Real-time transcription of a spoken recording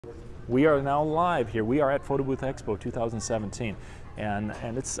We are now live here. We are at Photo Booth Expo 2017, and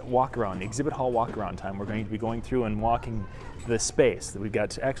it's walk around, exhibit hall walk around time. We're going to be going through and walking the space. We've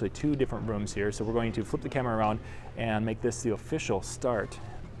got actually 2 different rooms here, so we're going to flip the camera around and make this the official start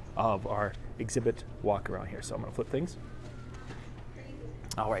of our exhibit walk around here. So I'm going to flip things.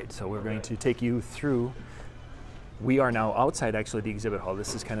 All right, so we're going to take you through. We are now outside actually the exhibit hall.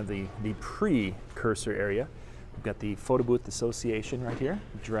 This is kind of the precursor area. We've got the Photo Booth Association right here.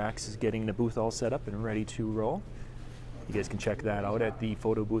 Drax is getting the booth all set up and ready to roll. You guys can check that out at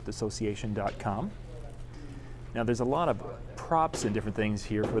thephotoboothassociation.com. Now there's a lot of props and different things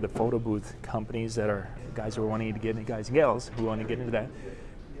here for the photo booth companies that are guys who are wanting to get into, guys and gals who want to get into that.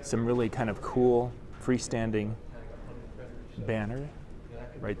 Some really kind of cool freestanding banner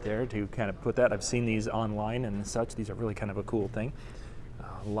right there to kind of put that. I've seen these online and such. These are really kind of a cool thing.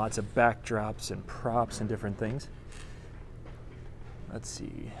 Lots of backdrops and props and different things. Let's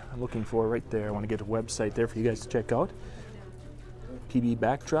see, I'm looking for right there. I want to get a website there for you guys to check out. PB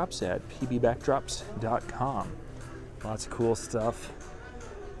Backdrops at pbbackdrops.com. Lots of cool stuff.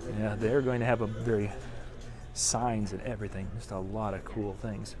 Yeah, they're going to have a very signs and everything. Just a lot of cool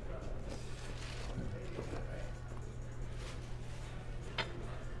things.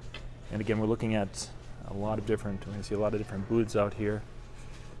 And again, we're looking at a lot of different, we're going to see a lot of different booths out here.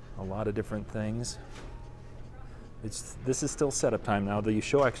 A lot of different things. This is still setup time now. The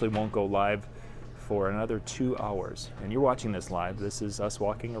show actually won't go live for another 2 hours. And you're watching this live. This is us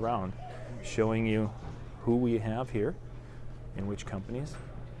walking around, showing you who we have here and which companies.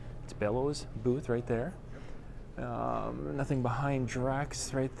 It's Bellows booth right there. Nothing behind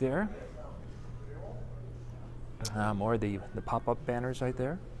Drax right there. More the pop-up banners right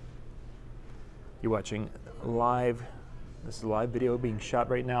there. You're watching live. This is a live video being shot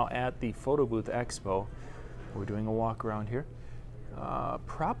right now at the Photo Booth Expo. We're doing a walk around here.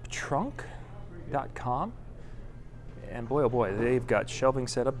 PropTrunk.com. And boy, oh boy, they've got shelving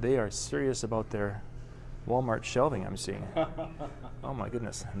set up. They are serious about their Walmart shelving, I'm seeing. Oh my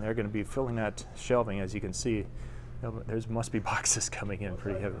goodness. And they're going to be filling that shelving, as you can see. There must be boxes coming in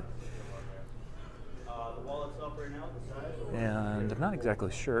pretty heavy. The wall itself right now, the size? And I'm not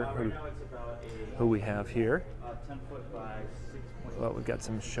exactly sure who we have here. 10 foot by 6. Well, we've got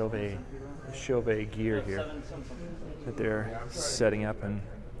some Chauvet gear here that they're setting up, and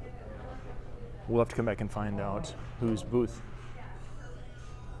we'll have to come back and find out whose booth.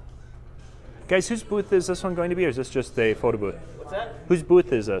 Guys, whose booth is this one going to be, or is this just a photo booth? What's that? Whose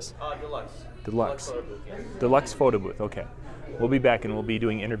booth is this? Deluxe. Deluxe. Photo booth, yeah. Deluxe photo booth, okay. We'll be back and we'll be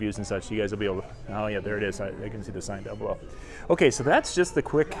doing interviews and such. You guys will be able to, oh yeah, there it is. I can see the sign down below. Okay, so that's just the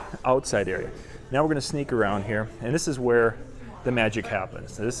quick outside area. Now we're going to sneak around here, and this is where the magic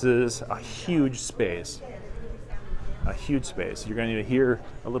happens. This is a huge space. A huge space. You're going to hear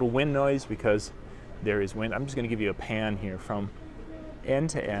a little wind noise because there is wind. I'm just going to give you a pan here from end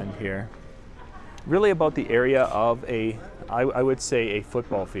to end here. Really about the area of I would say a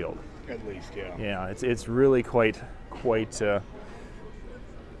football field. At least, yeah. Yeah, it's really quite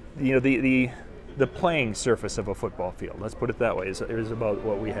you know, the playing surface of a football field. Let's put it that way. Is about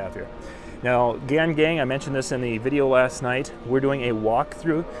what we have here. Now, gang, I mentioned this in the video last night. We're doing a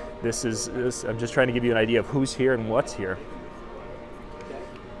walkthrough. I'm just trying to give you an idea of who's here and what's here.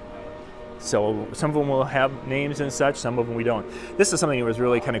 So some of them will have names and such, some of them we don't. This is something that was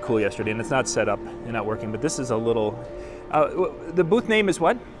really kind of cool yesterday, and it's not set up and not working, but this is a little, the booth name is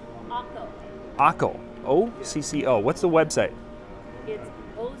what? OCCO. OCCO, O-C-C-O. What's the website? It's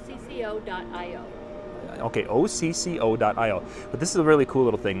occo.io. Okay, occo.io. But this is a really cool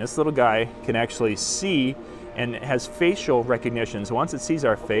little thing. This little guy can actually see and has facial recognition. So once it sees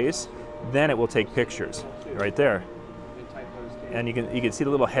our face, then it will take pictures right there. And you can see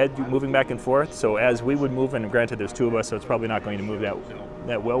the little head moving back and forth. So as we would move, and granted there's 2 of us, so it's probably not going to move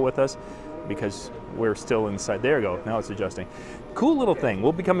that well with us because we're still inside. There you go, now it's adjusting. Cool little thing.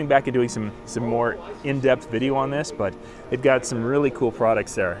 We'll be coming back and doing some more in-depth video on this, but they've got some really cool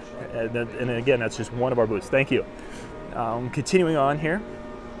products there. And again, that's just one of our booths. Thank you. Continuing on here,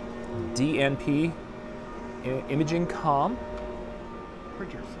 DNP Imaging Com.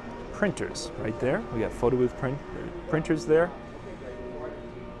 Printers, right there. We got photo booth printers there.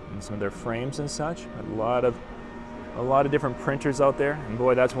 And some of their frames and such. A lot of different printers out there, and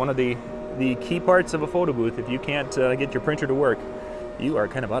boy, that's one of the key parts of a photo booth. If you can't get your printer to work, you are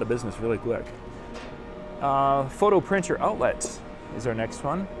kind of out of business really quick. Photo Printer Outlet is our next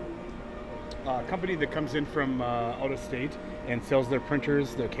one. A company that comes in from out of state and sells their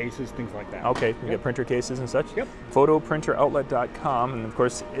printers, their cases, things like that. Okay, we get printer cases and such. Yep. Photoprinteroutlet.com, and of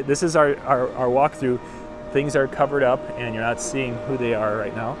course, this is our walkthrough. Things are covered up, and you're not seeing who they are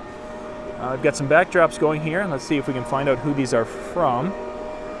right now. I've got some backdrops going here, and let's see if we can find out who these are from.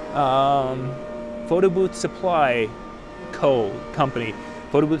 Photo Booth Supply Company,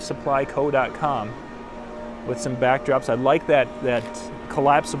 photoboothsupplyco.com, with some backdrops. I like that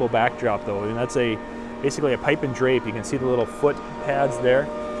collapsible backdrop though, and that's basically a pipe and drape. You can see the little foot pads there,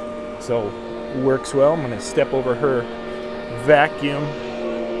 so works well. I'm going to step over her vacuum.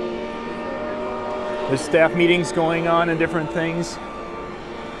 There's staff meetings going on and different things.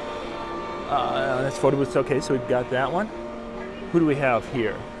 That's photo booths. Okay, so we've got that one. Who do we have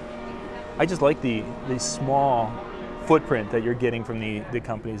here? I just like the small footprint that you're getting from the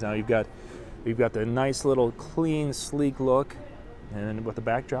companies now. We've got the nice little clean, sleek look, and with the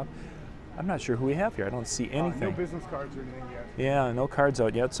backdrop. I'm not sure who we have here. I don't see anything. No business cards or anything yet. Yeah, no cards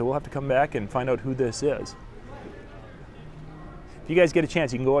out yet, so we'll have to come back and find out who this is. If you guys get a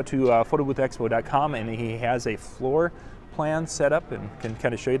chance, you can go out to photoboothexpo.com, and he has a floor plan set up and can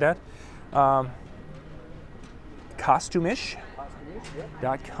kind of show you that.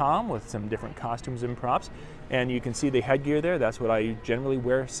 Costumish.com with some different costumes and props. And you can see the headgear there. That's what I generally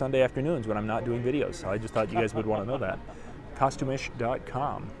wear Sunday afternoons when I'm not doing videos. So I just thought you guys would want to know that.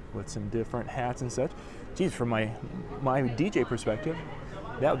 Costumish.com with some different hats and such. Geez, from my DJ perspective,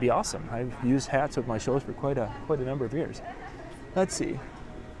 that would be awesome. I've used hats with my shows for quite a number of years. Let's see.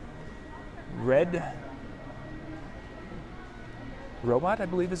 Red Robot, I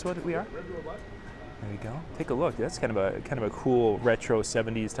believe is what we are. Red Robot. There you go. Take a look. That's kind of a cool retro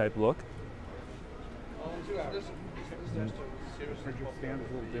 70s type look. Printer stand is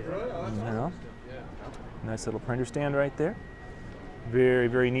a little different. Yeah. Nice little printer stand right there. Very,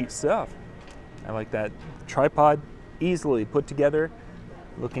 very neat stuff. I like that tripod, easily put together,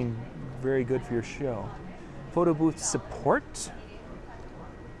 looking very good for your show. Photo booth support,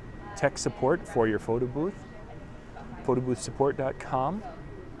 tech support for your photo booth. Photoboothsupport.com.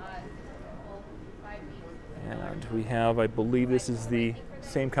 And we have, I believe this is the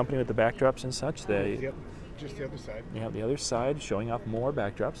same company with the backdrops and such. Yep, just the other side. Yeah, the other side, showing off more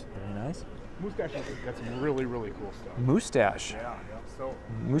backdrops. Very nice. Mustache has got some really, really cool stuff. Mustache. Yeah, so.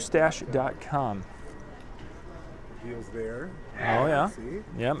 Mustache.com. Deals there. Oh yeah. See?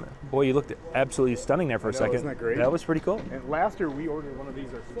 Yep. Boy, you looked absolutely stunning there for a second. Isn't that great? That was pretty cool. And last year we ordered one of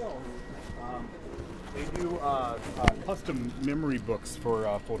these ourselves. They do custom memory books for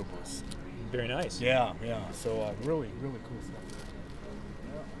photo booths. Very nice. Yeah. So really, really cool stuff.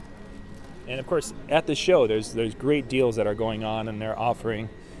 And of course, at the show, there's great deals that are going on, and they're offering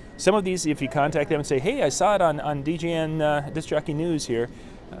some of these. If you contact them and say, "Hey, I saw it on DJN Disc Jockey News here,"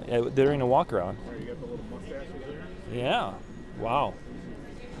 during a walk around. You got the little mustaches there. Yeah. Wow.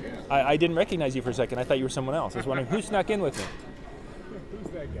 I didn't recognize you for a second. I thought you were someone else. I was wondering who snuck in with me. Who's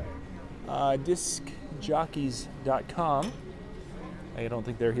that guy? Discjockeys.com. I don't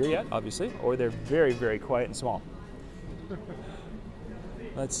think they're here yet, obviously, or they're very, very quiet and small.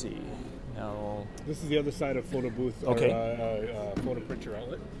 Let's see. Now, This is the other side of photo booth. Okay. Or, photo printer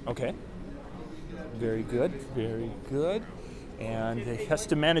outlet. okay. Very good. Very good. And the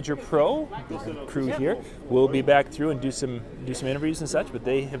Custom Manager Pro crew here will be back through and do some interviews and such, but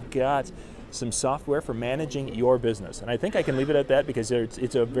they have got some software for managing your business. And I think I can leave it at that because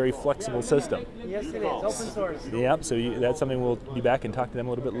it's a very flexible system. Yes, it is. Open source. Yep, so that's something we'll be back and talk to them a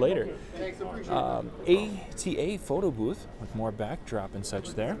little bit later. ATA photo booth with more backdrop and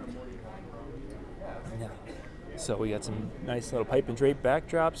such there. Yeah. So we got some nice little pipe and drape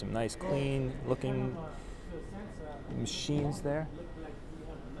backdrops, some nice clean looking machines there.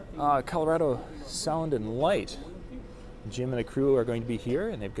 Colorado Sound and Light. Jim and the crew are going to be here,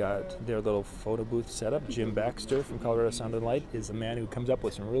 and they've got their little photo booth set up. Jim Baxter from Colorado Sound and Light is a man who comes up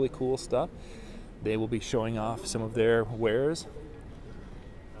with some really cool stuff. They will be showing off some of their wares.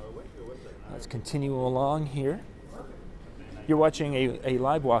 Let's continue along here. You're watching a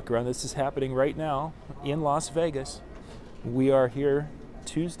live walk around. This is happening right now in Las Vegas. We are here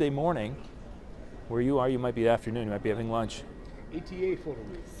Tuesday morning. Where you are, you might be afternoon. You might be having lunch. ATA photo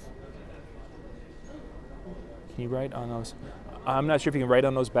booths. Can you write on those? I'm not sure if you can write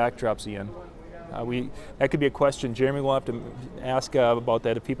on those backdrops, Ian. That could be a question. Jeremy will have to ask about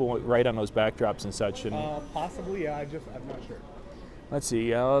that if people write on those backdrops and such. And Possibly, yeah. I'm not sure. let's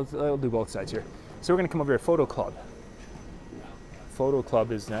see. I'll do both sides here. So we're going to come over here. Photo Club. Photo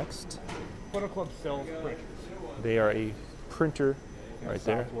Club is next. Photo Club sells printers. They are a printer right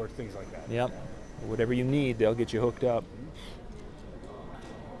there. Software, things like that. Yep. Whatever you need, they'll get you hooked up.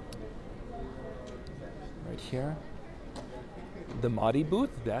 Right here. The Modi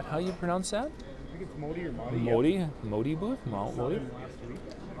booth, that how you pronounce that? I think it's Modi or Modi. Modi booth? Modi? Last week.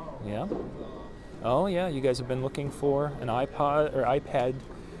 Yeah. Oh yeah, you guys have been looking for an iPod or iPad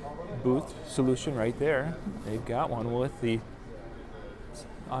booth solution right there. They've got one with the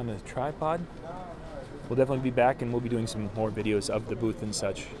on a tripod. We'll definitely be back, and we'll be doing some more videos of the booth and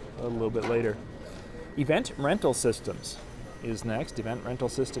such a little bit later. Event Rental Systems is next.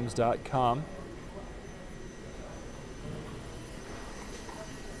 EventRentalSystems.com.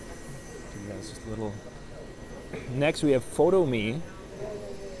 That's just a little. Next, we have PhotoMe.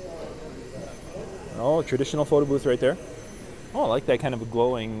 Oh, traditional photo booth right there. Oh, I like that kind of a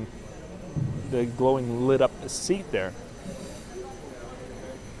glowing lit up seat there.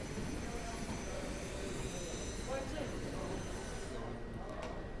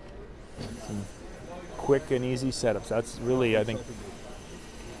 Some quick and easy setups. That's really, I think,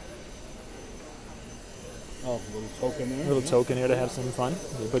 Oh, a little token there. a little token here to have some fun.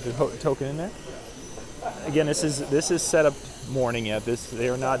 You put the token in there. Again, this is setup morning yet. They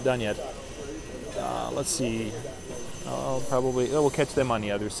are not done yet. Let's see. We'll catch them on the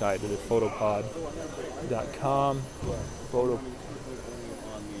other side of the photopod.com. Photo.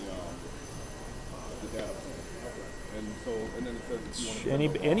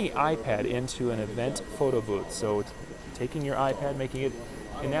 Any iPad into an event photo booth. So it's taking your iPad, making it,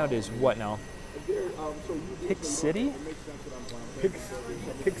 and now it is what now? Pick City? Pick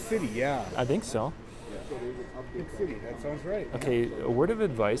City, yeah. I think so. Pick City, that sounds right. Okay, a word of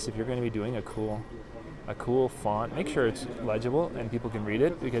advice: if you're going to be doing a cool font, make sure it's legible and people can read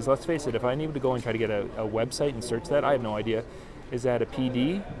it. Because let's face it, if I need to go and try to get a website and search that, I have no idea. Is that a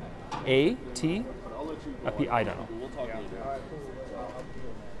PD, A, T, a P? I don't know.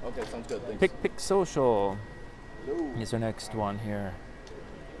 Okay, sounds good. Thanks. Pick Social is our next one here.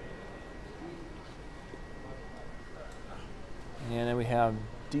 And then we have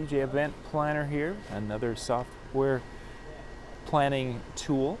DJ Event Planner here, another software planning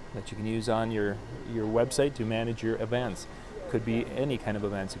tool that you can use on your website to manage your events. Could be any kind of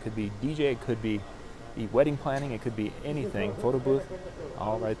events. It could be DJ, it could be wedding planning, it could be anything. Photo booth,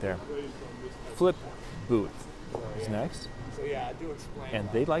 all right there. Flip Booth is next. So yeah, do explain.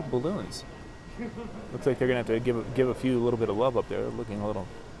 And they like balloons. Looks like they're gonna have to give a few little bit of love up there. They're looking a little.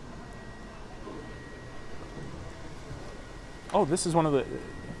 Oh, this is one of the.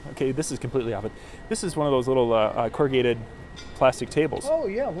 Okay, this is completely off it. This is one of those little corrugated plastic tables. Oh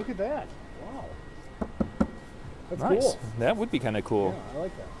yeah, look at that. Wow. That's Nice. cool. That would be kind of cool. Yeah, I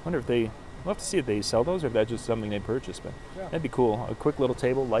like that. Wonder if they. We'll have to see if they sell those or if that's just something they purchase. But Yeah. that'd be cool. A quick little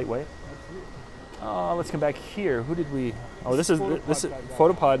table, lightweight. Let's come back here. Who did we? Oh, this is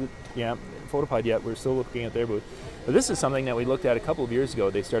Photopod. Yeah, Photopod. Yet we're still looking at their booth. But this is something that we looked at a couple of years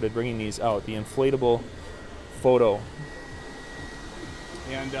ago. They started bringing these out. The inflatable photo.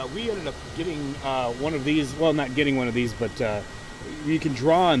 And we ended up getting one of these. Well, not getting one of these, but you can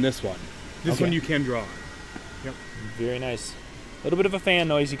draw on this one. This Okay. one you can draw on. Yep. Very nice. A little bit of a fan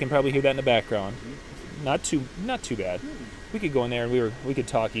noise. You can probably hear that in the background. Not too bad. We could go in there and we could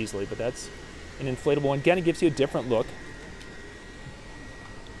talk easily. But that's an inflatable one. Again, it gives you a different look.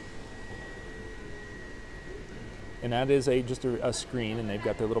 And that is just a screen, and they've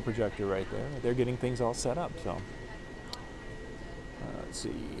got their little projector right there. They're getting things all set up. So let's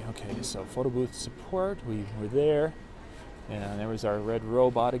see. Okay, so photo booth support. We were there, and there was our red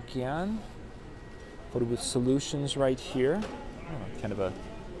robot again. Photo booth solutions right here. Oh, kind of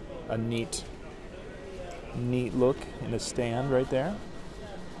a neat look in the stand right there.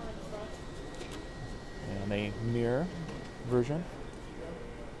 And a mirror version.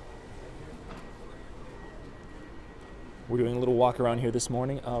 We're doing a little walk around here this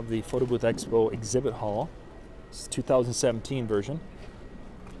morning of the Photo Booth Expo exhibit hall. It's 2017 version.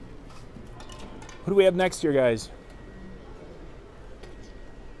 Who do we have next here, guys?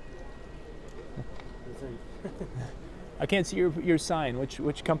 I can't see your sign.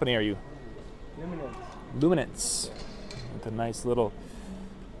 Which company are you? Luminance. With a nice little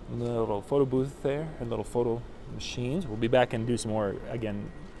photo booth there, and little photo machines. We'll be back and do some more,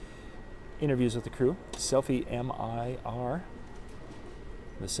 again, interviews with the crew. Selfie MIR.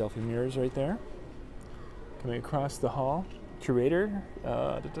 The selfie mirrors right there. Coming across the hall. Curator.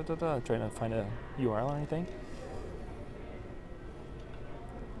 Trying to find a URL or anything.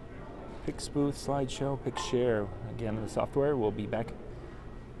 Pix booth, slideshow, Pix share. Again, the software will be back.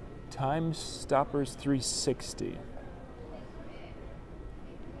 Time Stoppers 360.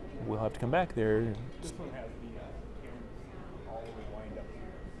 We'll have to come back there. This one has the camera all the way lined up here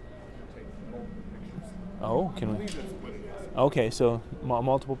to take multiple pictures. Oh, can I we? believe that's what it is. Okay, so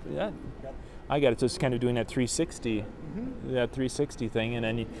multiple. Yeah, I got it. So it's kind of doing that 360, that 360 thing, and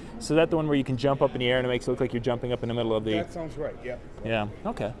then so that's the one where you can jump up in the air and it makes it look like you're jumping up in the middle of the. That sounds right. Yep. Yeah.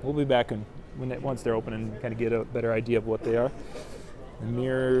 Okay. We'll be back once they're open and kind of get a better idea of what they are. The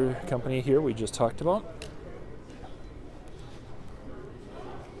mirror company here we just talked about.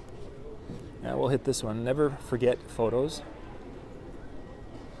 Now we'll hit this one. Never forget photos.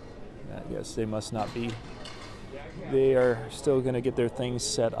 I guess they must not be. They are still going to get their things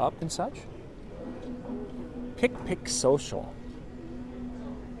set up and such. Pick Social.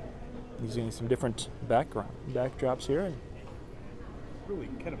 Using some different backdrops here. Really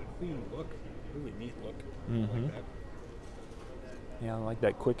kind of a clean look. Really neat look. Mm-hmm. I like that. Yeah, I like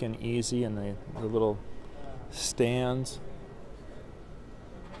that quick and easy, and the little stands.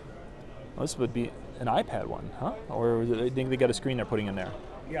 Oh, this would be an iPad one, huh? Or I think they got a screen they're putting in there.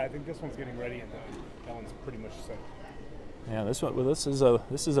 Yeah, I think this one's getting ready, and that one's pretty much set. Yeah, this one. Well, this is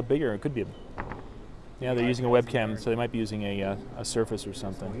a bigger. It could be a. Yeah, they're using a webcam, so they might be using a Surface or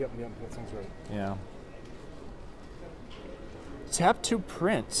something. Yep, that sounds right. Yeah. Tap to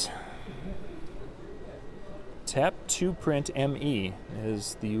Print. Tap to Print ME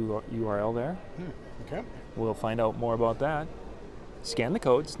is the URL there. Okay. We'll find out more about that. Scan the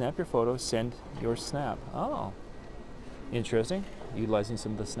code, snap your photo, send your snap. Oh, interesting. Utilizing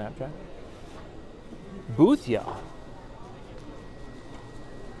some of the Snapchat. Boothia.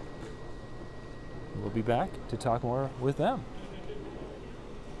 We'll be back to talk more with them.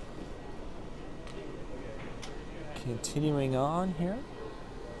 Continuing on here.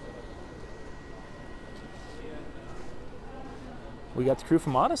 We got the crew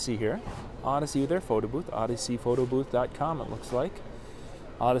from Odyssey here. Odyssey with their photo booth, odysseyphotobooth.com it looks like.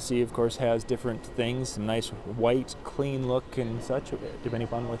 Odyssey, of course, has different things, some nice white, clean look and such, depending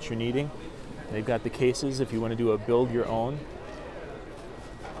upon what you're needing. They've got the cases if you want to do a build your own.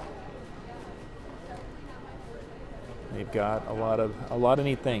 They've got a lot of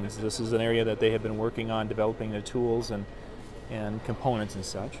neat things. This is an area that they have been working on developing the tools and components and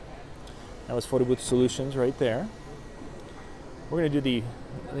such. That was Photo Booth Solutions right there. We're going to do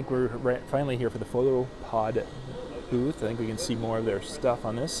I think we're finally here for the Photo Pod booth. I think we can see more of their stuff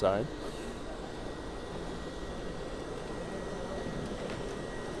on this side.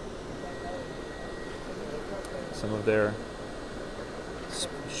 Some of their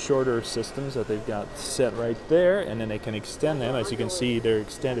shorter systems that they've got set right there, and then they can extend them. As you can see, they're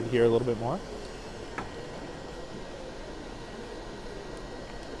extended here a little bit more.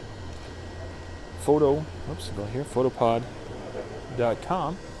 Go here,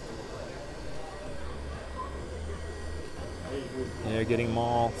 photopod.com. They're getting them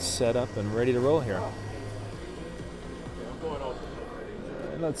all set up and ready to roll here.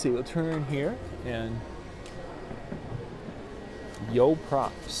 And let's see, we'll turn here and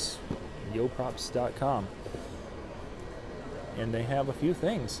yoprops.com. And they have a few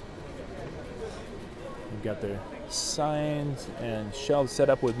things. You've got their signs and shelves set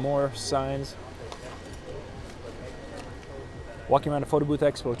up with more signs. Walking around the Photo Booth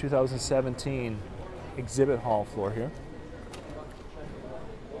Expo 2017 exhibit hall floor here.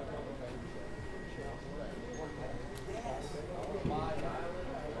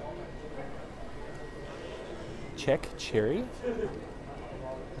 Check Cherry.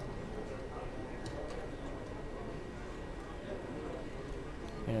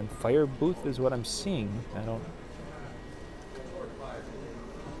 And Fire Booth is what I'm seeing.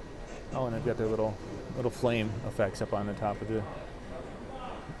 Oh, and I've got their little flame effects up on the top of the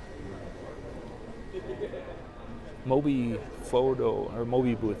Moby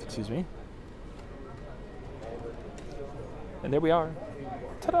booth, excuse me. And there we are.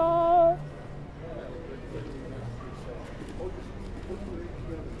 Ta-da!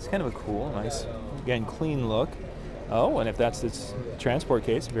 It's kind of a cool, nice, again, clean look. Oh, and if that's its transport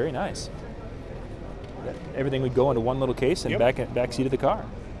case, very nice. Everything would go into one little case and back seat of the car.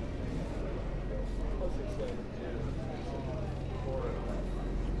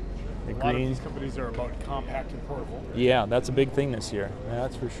 A lot of these companies are about compact and portable. Yeah, that's a big thing this year.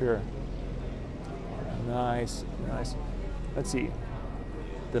 That's for sure. Nice, nice. Let's see.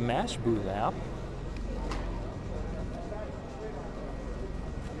 The Mash Booth app.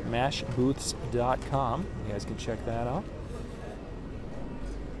 Mashbooths.com. You guys can check that out.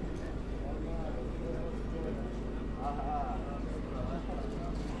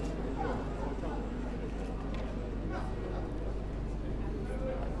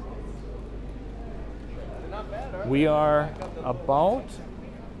 We are about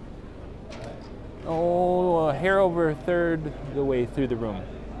a hair over a third the way through the room.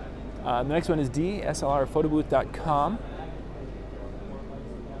 The next one is DSLRphotobooth.com.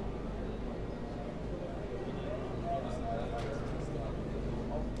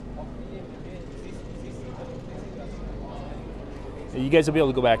 You guys will be able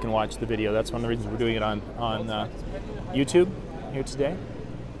to go back and watch the video. That's one of the reasons we're doing it on YouTube. here today.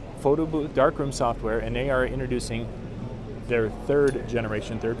 Photo booth, darkroom software, and they are introducing their third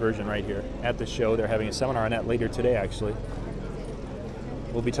version right here at the show. They're having a seminar on that later today, actually.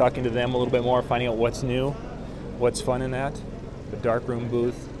 We'll be talking to them a little bit more, finding out what's new, what's fun in that. The darkroom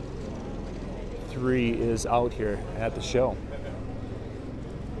booth 3 is out here at the show.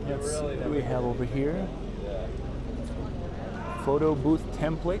 Let's see what we have over here. Photo booth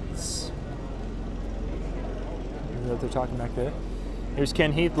templates. Is that what they're talking back there? Here's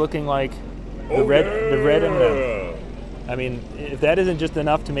Ken Heath looking like the red M&M. I mean, if that isn't just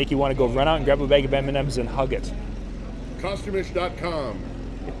enough to make you want to go run out and grab a bag of M&Ms and hug it. Costumish.com.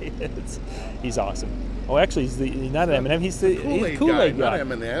 He's awesome. Oh, actually, he's not an M&M. He's the Kool-Aid guy, not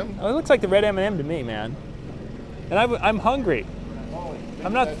M&M. Oh, it looks like the red M&M to me, man. And I'm hungry.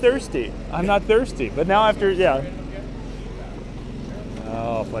 I'm not thirsty. But now after, yeah.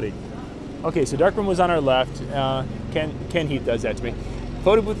 Oh, buddy. Okay, so darkroom was on our left. Ken Heath does that to me.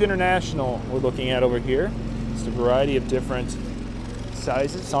 Photo Booth International we're looking at over here. Just a variety of different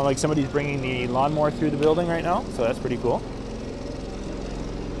sizes. Sounds like somebody's bringing the lawnmower through the building right now, so that's pretty cool.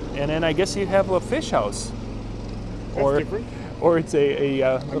 And then I guess you have a fish house. That's different. Or it's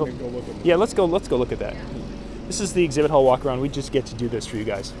a little. I'm gonna go look at it. Yeah, let's go look at that. This is the exhibit hall walk around. We just get to do this for you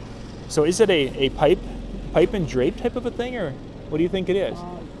guys. So is it a pipe and drape type of a thing, or what do you think it is?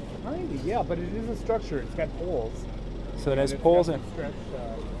 Yeah, but it is a structure. It's got poles. So it has poles and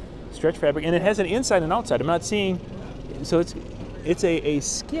stretch fabric, and it has an inside and outside. I'm not seeing. So it's a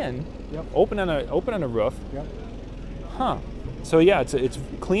skin. Yep. Open on a roof. Yep. Huh. So yeah, it's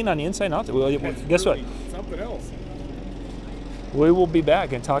clean on the inside and outside. Well, guess what? Something else. We will be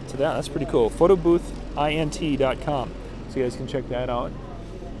back and talk to that. That's pretty cool. Photoboothint.com. So you guys can check that out.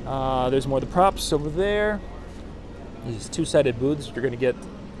 There's more of the props over there. These two-sided booths. You're going to get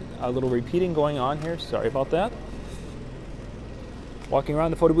a little repeating going on here. Sorry about that. Walking around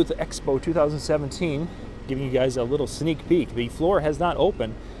the Photo Booth Expo 2017, giving you guys a little sneak peek. The floor has not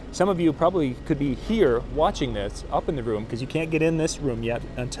opened. Some of you probably could be here watching this up in the room because you can't get in this room yet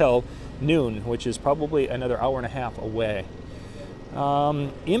until noon, which is probably another hour and a half away.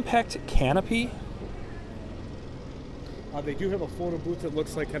 Impact Canopy. They do have a photo booth that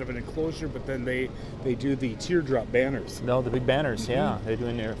looks like kind of an enclosure, but then they do the teardrop banners. No, the big banners, yeah. They're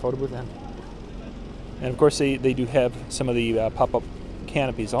doing their photo booth then. And of course, they do have some of the pop-up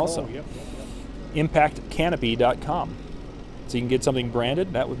canopies also. Oh, yep. ImpactCanopy.com. So you can get something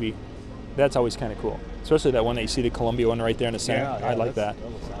branded. That's always kind of cool. Especially that one that you see, the Columbia one right there in the center. Yeah, I like that. That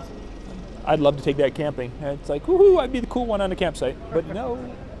looks awesome. I'd love to take that camping. It's like, woohoo, I'd be the cool one on the campsite. But no.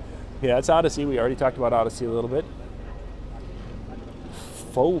 Yeah, it's Odyssey. We already talked about Odyssey a little bit.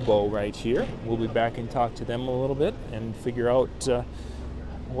 Phobo right here. We'll be back and talk to them a little bit and figure out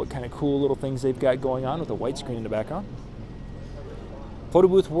what kind of cool little things they've got going on with a white screen in the background. Photo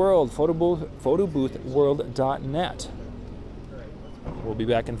Booth World, photoboothworld.net. We'll be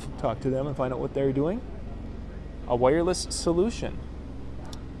back and talk to them and find out what they're doing. A wireless solution.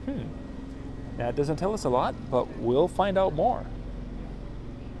 That doesn't tell us a lot, but we'll find out more.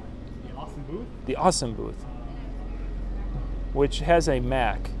 The awesome booth? The Awesome Booth, which has a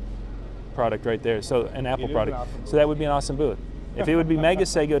Mac product right there, so an Apple product. Awesome so that would be an Awesome Booth. If it would be Mega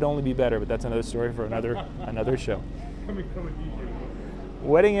Sega, it would only be better, but that's another story for another show. Come and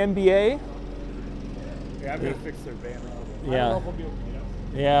Wedding MBA. Yeah, I'm going to fix their banner. Yeah. I don't know if I'll be able to,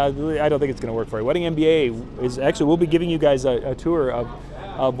 Yeah, I don't think it's going to work for you. Wedding MBA is actually, we'll be giving you guys a tour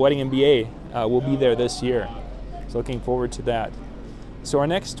of Wedding MBA. We'll be there this year. So looking forward to that. So our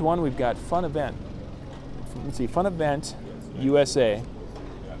next one, we've got Fun Event. Let's see, Fun Event USA.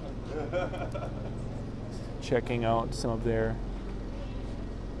 Checking out some of their,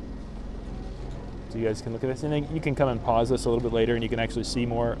 so you guys can look at this. And then you can come and pause this a little bit later and you can actually see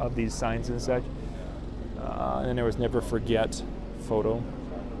more of these signs and such. And then there was Never Forget photo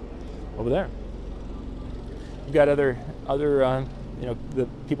over there. You've got other the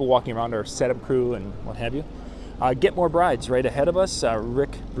people walking around, our setup crew and what have you. Get More Brides right ahead of us.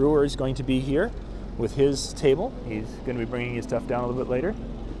 Rick Brewer is going to be here with his table. He's going to be bringing his stuff down a little bit later.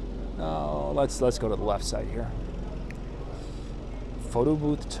 Let's go to the left side here. Photo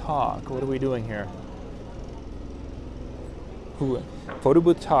Booth Talk. What are we doing here?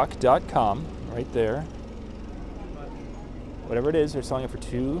 Photoboothtalk.com right there. Whatever it is, they're selling it for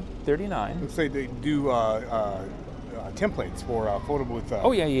 $239. Looks like they do templates for photo booth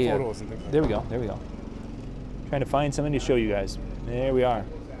photos and things like There we go. Trying to find something to show you guys. There we are.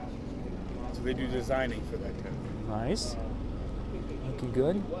 So they do designing for that too. Nice. Looking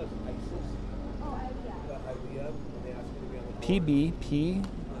good. PBPI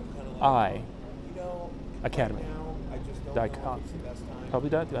Academy. .com. Probably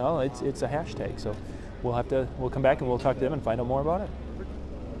dot. Well, it's a hashtag, so we'll come back and we'll talk to them and find out more about it.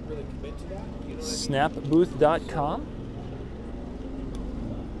 Really commit to that. You know what I mean? Snapbooth.com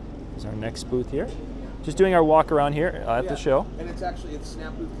is our next booth here. Just doing our walk around here at the show. And it's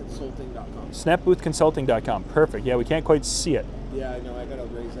snapboothconsulting.com. Snapboothconsulting.com. Perfect. Yeah, we can't quite see it. Yeah, I know. I gotta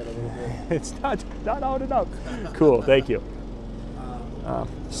raise that a little bit. It's not out enough. Cool. Thank you.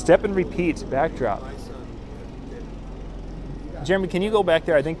 Step and repeat backdrop. My son did. Jeremy, can you go back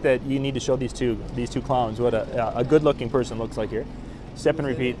there? I think that you need to show these two clowns what a good-looking person looks like here. Step and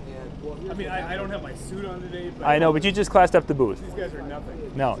repeat. I mean, I don't have my suit on today, but I know, but you just classed up the booth. these guys are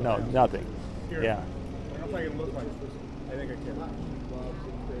nothing. No, nothing. Here. Yeah. I don't know if I can look like this. I think I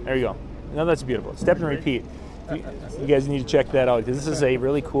can. There you go. No, that's beautiful. Step and repeat. You guys need to check that out because this is a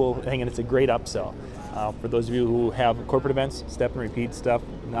really cool thing and it's a great upsell. For those of you who have corporate events, step and repeat stuff,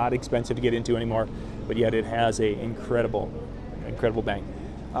 not expensive to get into anymore, but yet it has a incredible bang.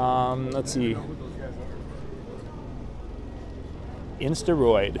 Let's see.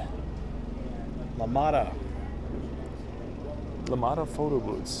 Instaroid. LaMotta. LaMotta photo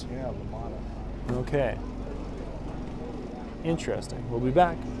booths. Yeah, LaMotta. Okay. Interesting. We'll be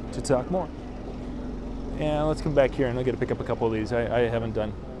back to talk more. And let's come back here and I'll get to pick up a couple of these. I haven't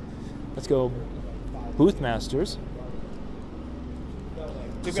done. Let's go Booth Masters.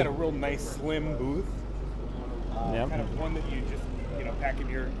 They've got a real nice slim booth. Yep. Kind of one that you just pack in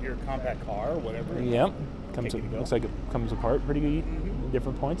your compact car or whatever. Yep. Take it to go. Looks like it comes apart pretty good,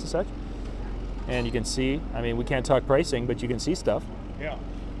 different points and such. And you can see, I mean, we can't talk pricing, but you can see stuff. Yeah.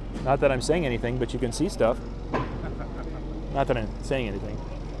 Not that I'm saying anything, but you can see stuff. Not that I'm saying anything.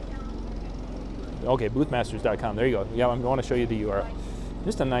 Okay, boothmasters.com. There you go. Yeah, I'm going to show you the URL.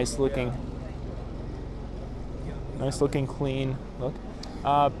 Just a nice looking clean look.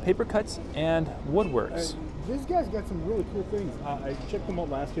 Paper cuts and woodworks. These guys got some really cool things. I checked them out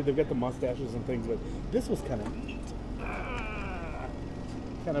last year. They've got the mustaches and things, but this was kind of neat.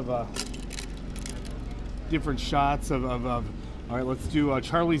 Kind of different shots of all right, let's do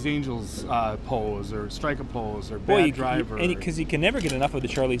Charlie's Angels pose or strike a pose or bad driver. Because you can never get enough of the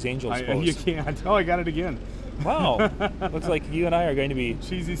Charlie's Angels pose. You can't. Oh, I got it again. Wow. Looks like you and I are going to be...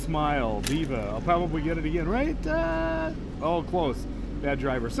 Cheesy smile, diva. I'll probably get it again, right? Oh, close. Bad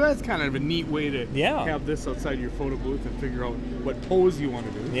driver. So that's kind of a neat way to have this outside your photo booth and figure out what pose you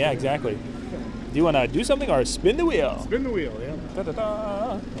want to do. Yeah, exactly. Do you want to do something or spin the wheel? Spin the wheel, yeah.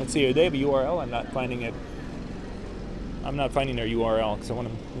 Da-da-da. Let's see, they have a URL. I'm not finding it. I'm not finding their URL because I want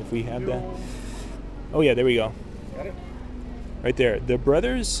to, if we have that. Oh yeah, there we go. Got it? Right there.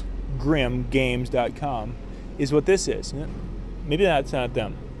 TheBrothersGrimmGames.com is what this is. Maybe that's not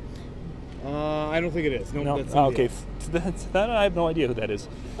them. I don't think it is. No, that's okay. That I have no idea who that is.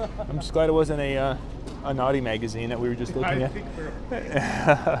 I'm just glad it wasn't a naughty magazine that we were just looking at.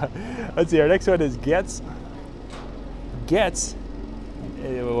 Let's see. Our next one is Gets.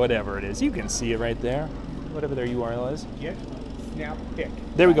 Whatever it is, you can see it right there. Whatever their URL is. Get Snap Pick.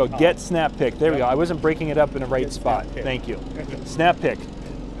 There we go. Get Snap Pick. There we go. I wasn't breaking it up in the right spot. Thank you. Snap Pick.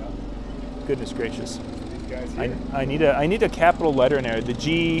 Goodness gracious. I need a capital letter in there. The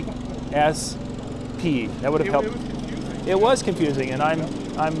GSP. That would have helped. It was confusing, and I'm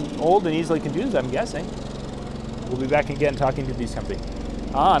old and easily confused, I'm guessing. We'll be back again talking to these companies.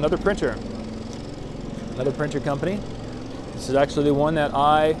 Another printer. Another printer company. This is actually the one that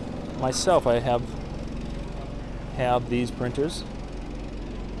I have these printers.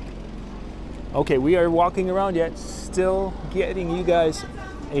 Okay, we are walking around yet, still getting you guys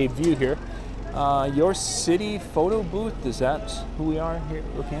a view here. Your City photo booth, is that who we are here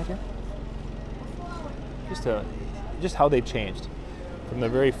looking at here? Just how they've changed from the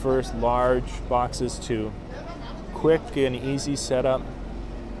very first large boxes to quick and easy setup.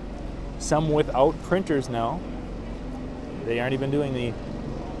 Some without printers now. They aren't even doing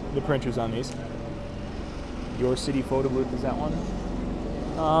the printers on these. Your City photo booth, is that one?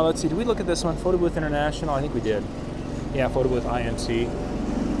 Let's see, did we look at this one? Photo Booth International, I think we did. Yeah, Photo Booth INC.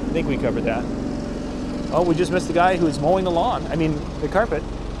 I think we covered that. Oh, we just missed the guy who was mowing the lawn. I mean, the carpet.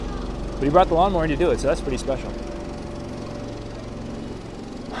 But he brought the lawnmower in to do it, so that's pretty special.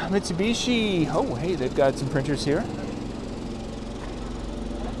 Mitsubishi. Oh, hey, they've got some printers here.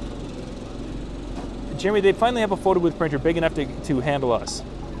 Jeremy, they finally have a photo booth printer big enough to handle us.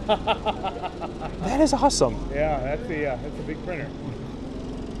 That is awesome. Yeah, that's a big printer.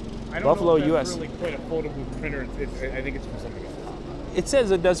 I don't Buffalo, know if that's US. really quite a photo booth printer. I think it's from something else. It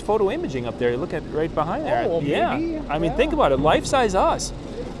says it does photo imaging up there. Look at right behind there. Oh, well, yeah. maybe. I mean, think about it. Life-size us.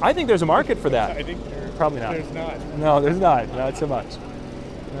 I think there's a market for that. I think Probably not. There's not. No, there's not. Not so much.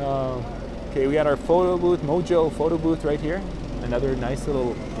 Okay, we got our photo booth, Mojo photo booth right here. Another nice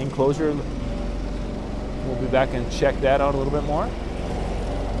little enclosure. We'll be back and check that out a little bit more.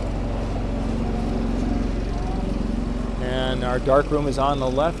 And our dark room is on the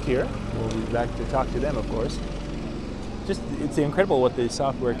left here. We'll be back to talk to them, of course. Just, it's incredible what the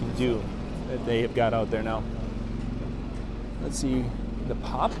software can do that they have got out there now. Let's see, the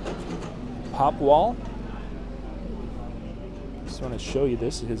pop wall. Just want to show you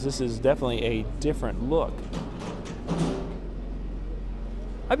this because this is definitely a different look.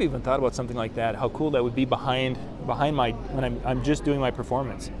 I've even thought about something like that, how cool that would be behind my, when I'm just doing my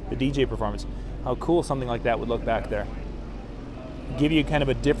performance, the DJ performance. How cool something like that would look back there. Give you kind of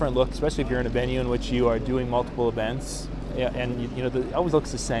a different look, especially if you're in a venue in which you are doing multiple events. Yeah, and you know, it always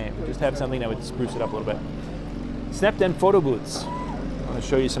looks the same. Just have something that would spruce it up a little bit. Snap-Den photo booths. I want to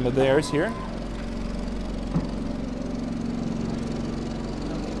show you some of theirs here.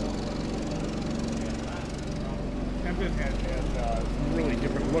 Snap-Den has some really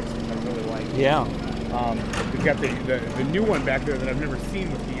different looks, which I really like. Yeah. We've got the new one back there that I've never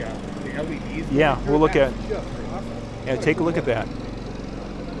seen with the LEDs. Yeah, we'll look at. Just awesome. Yeah, take a look at that.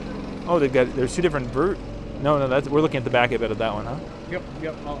 Oh, there's two different No, we're looking at the back of it of that one, huh? Yep,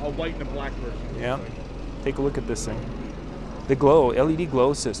 a white and a black version. Yeah. Take a look at this thing. The glow, LED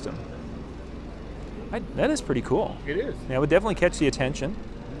glow system. That is pretty cool. It is. Yeah, it would definitely catch the attention.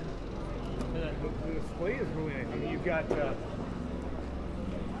 The display is really nice. I mean, you've got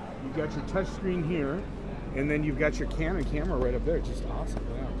your touch screen here, and then you've got your Canon camera right up there. It's just awesome.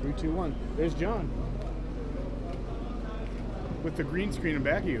 Yeah, 3, 2, 1. There's John with the green screen in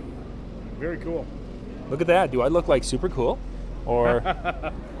back of you. Very cool. Look at that. Do I look like super cool or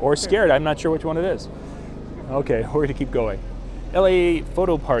scared? I'm not sure which one it is. Okay, we're going to keep going. LA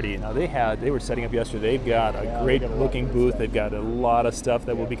Photo Party. Now they were setting up yesterday. They've got a great looking booth. They've got a lot of stuff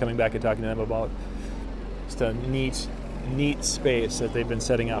that we'll be coming back and talking to them about. Just a neat space that they've been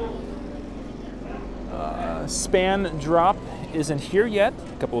setting up. Span Drop isn't here yet.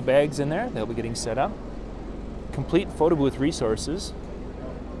 A couple of bags in there. They'll be getting set up. Complete photo booth resources.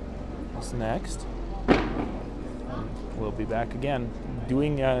 What's next? We'll be back again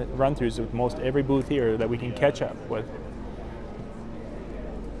doing run-throughs with most every booth here that we can catch up with.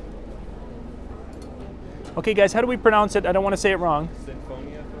 Okay guys, how do we pronounce it? I don't want to say it wrong.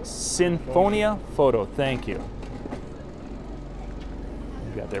 Sinfonia Photo, thank you.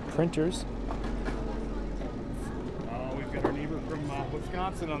 We've got their printers. We've got our neighbor from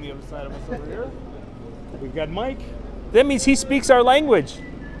Wisconsin on the other side of us over here. We've got Mike. That means he speaks our language.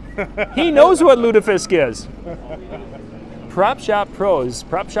 He knows what lutefisk is. Prop Shop Pros,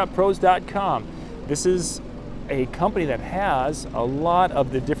 propshoppros.com. This is a company that has a lot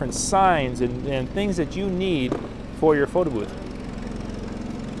of the different signs and things that you need for your photo booth.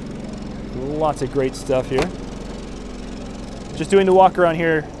 Lots of great stuff here. Just doing the walk around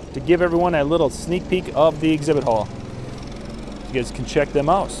here to give everyone a little sneak peek of the exhibit hall. You guys can check them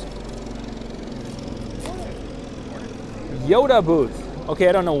out. Yoda booth. Okay,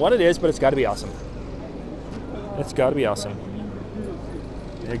 I don't know what it is, but it's got to be awesome. It's got to be awesome.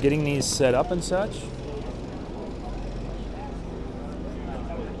 They're getting these set up and such.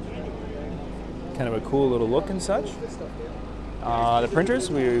 Kind of a cool little look and such. The printers,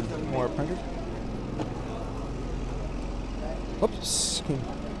 more printers. Whoops.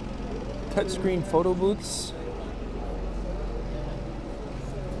 Touchscreen photo booths.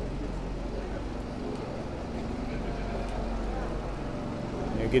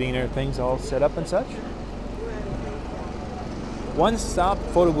 They're getting their things all set up and such. One-stop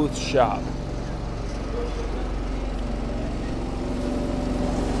photo booth shop.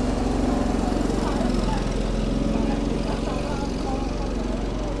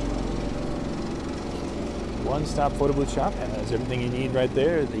 One-stop photo booth shop has everything you need right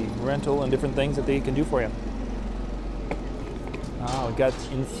there, the rental and different things that they can do for you. Oh, we've got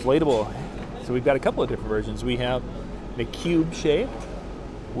inflatable. So we've got a couple of different versions. We have the cube shape.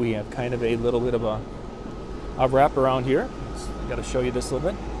 We have kind of a little bit of a wrap around here. Got to show you this a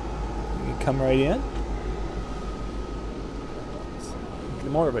little bit. You can come right in. It's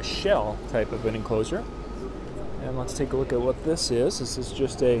more of a shell type of an enclosure. And let's take a look at what this is. This is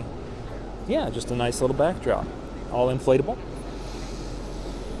just a nice little backdrop. All inflatable.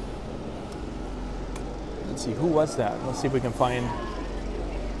 Let's see, who was that? Let's see if we can find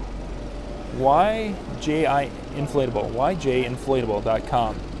YJI Inflatable.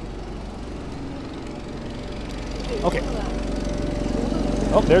 YJinflatable.com. Okay.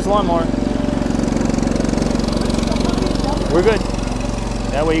 Oh, there's a lawnmower. We're good.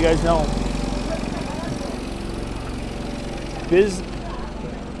 That way you guys know.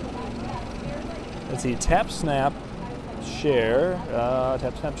 let's see, tap, snap, share,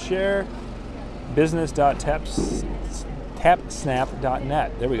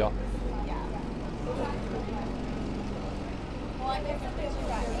 business.tapsnap.net. There we go.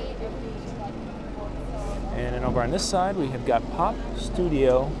 And then over on this side, we have got Pop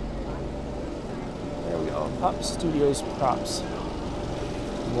Studio. There we go, Pop Studios props.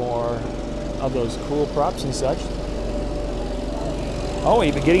 More of those cool props and such. Oh,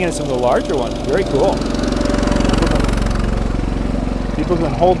 you've been getting into some of the larger ones. Very cool. People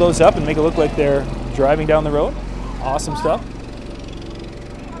can hold those up and make it look like they're driving down the road. Awesome stuff.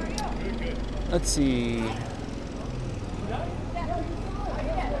 Let's see.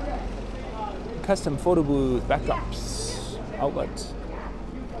 Custom photo booth backdrops outlet.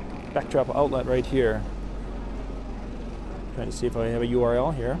 Backdrop outlet right here. Trying to see if I have a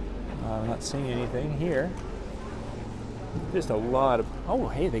URL here. I'm not seeing anything here. Just a lot of, oh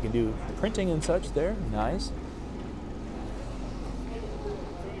hey, they can do printing and such there. Nice.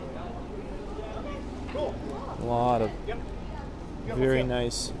 A lot of very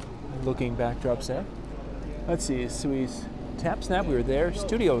nice looking backdrops there. Let's see, so we tap snap, we were there,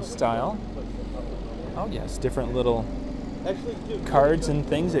 studio style. Oh yes, different little cards and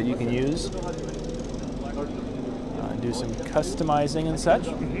things that you can use. Do some customizing and such.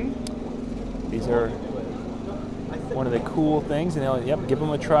 These are one of the cool things, and they'll, yep, give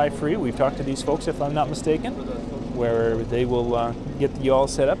them a try free. We've talked to these folks, if I'm not mistaken, where they will get you all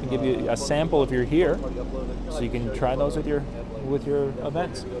set up and give you a sample if you're here, so you can try those with your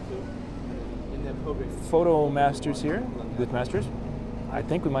events. Photo Masters here, Booth Masters. I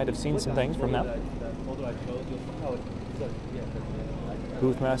think we might have seen some things from them.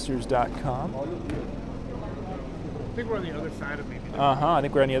 Boothmasters.com. I think we're on the other side of maybe. I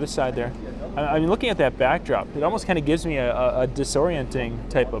think we're on the other side there. I'm looking at that backdrop. It almost kind of gives me a disorienting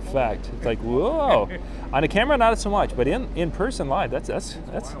type of effect. It's like, whoa. On a camera, not so much, but in person live, that's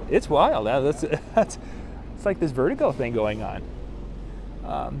it's wild. It's like this vertigo thing going on.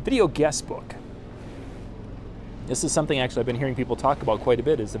 Video guest book. This is something actually I've been hearing people talk about quite a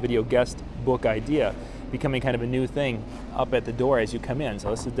bit, is the video guest book idea becoming kind of a new thing up at the door as you come in. So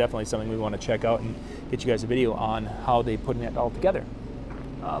this is definitely something we want to check out and get you guys a video on how they put it all together.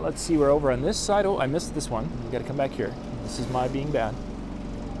 Let's see, we're over on this side. Oh, I missed this one. We got to come back here. This is my being bad.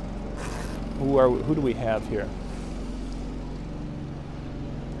 Who do we have here?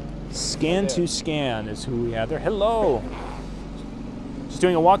 Scan to Scan is who we have there. Hello. Just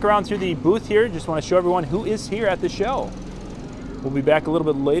doing a walk around through the booth here. Just want to show everyone who is here at the show. We'll be back a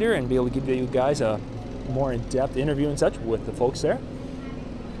little bit later and be able to give you guys a more in-depth interview and such with the folks there.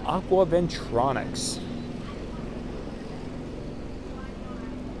 Aquaventronics.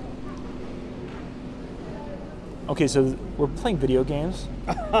 Okay, so we're playing video games.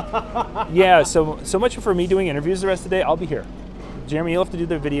 Yeah, so much for me doing interviews the rest of the day. I'll be here. Jeremy, you'll have to do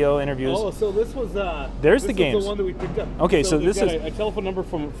the video interviews. Oh, so this was there's this the games. The one that we picked up. Okay, so this is a telephone number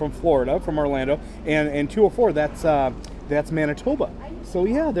from Florida, from Orlando, and 204. That's Manitoba. So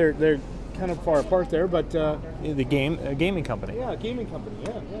yeah, they're kind of far apart there, but the gaming company. Yeah, gaming company.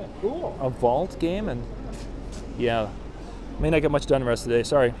 Yeah, cool. A Vault game, and yeah, may not get much done the rest of the day.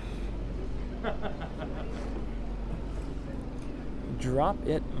 Sorry. Drop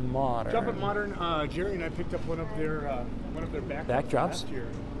It Modern. Drop It Modern. Jerry and I picked up one of their backdrops last year.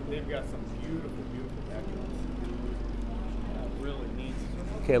 They've got some beautiful backdrops. Yeah, really neat.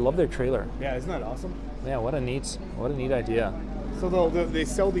 Okay, I love their trailer. Yeah, isn't that awesome? Yeah, what a neat idea. So they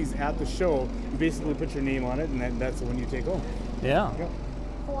sell these at the show. You basically put your name on it, and that's the one you take home. Yeah.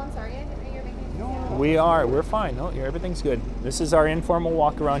 Oh, I'm sorry. I didn't know you were making. No. We're fine. No, everything's good. This is our informal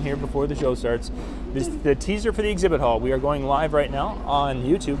walk around here before the show starts. This is the teaser for the exhibit hall. We are going live right now on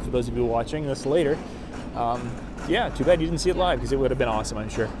YouTube for those of you watching this later. Yeah, too bad you didn't see it live because it would have been awesome, I'm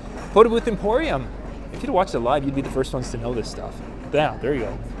sure. Photo Booth Emporium. If you'd have watched it live, you'd be the first ones to know this stuff. Yeah, there you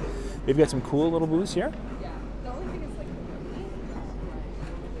go. They've got some cool little booths here.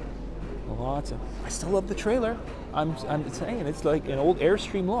 Lots of. I still love the trailer. I'm saying it's like an old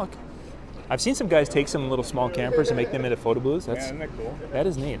Airstream look. I've seen some guys take some little small campers and make them into photo booths. That's isn't that cool? That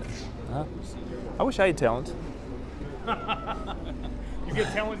is neat. I wish I had talent. You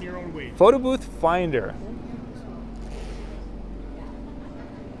get talent in your own way. Photo Booth Finder.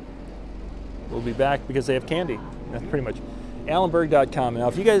 We'll be back because they have candy. That's pretty much. Allenberg.com. Now,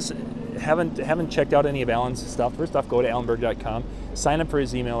 if you guys haven't checked out any of Alan's stuff, first off, go to allenberg.com. Sign up for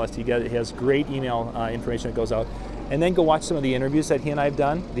his email list. He has great email information that goes out. And then go watch some of the interviews that he and I have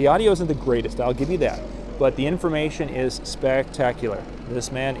done. The audio isn't the greatest, I'll give you that. But the information is spectacular.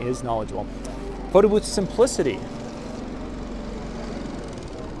 This man is knowledgeable. Photo Booth Simplicity.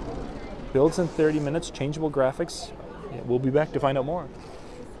 Builds in 30 minutes, changeable graphics. Yeah, we'll be back to find out more.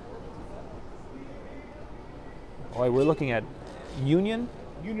 Oh, we're looking at Union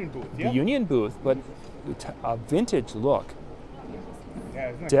booth. the Yep. Union booth, but a vintage look. Yeah,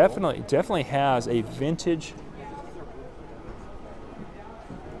 isn't that Definitely has a vintage.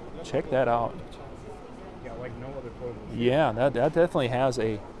 Check that out. cool? Yeah, like no other photo booth. Yeah, that definitely has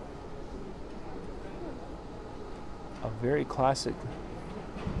a very classic.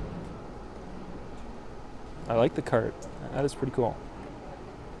 I like the cart. That is pretty cool.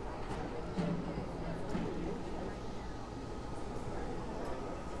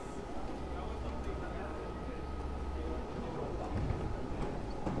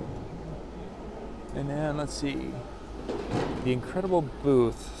 And then let's see, the Incredible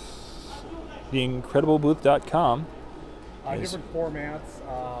Booth, theincrediblebooth.com. Different formats,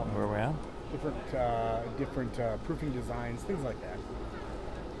 Where we're at. different proofing designs, things like that.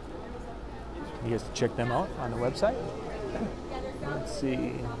 You guys can check them out on the website. Let's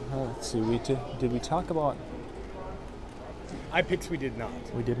see. Did we talk about? iPix we did not.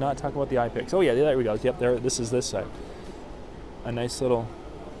 We did not talk about the iPix. Oh yeah, there we go. Yep, there. This is this side. A nice little.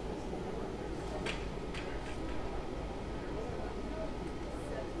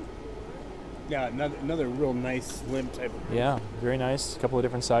 Yeah, another real nice slim type of. Yeah, very nice. A couple of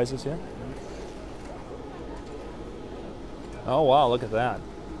different sizes here. Oh wow, look at that.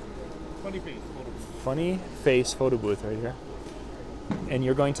 Funny face photo booth. Funny face photo booth right here. And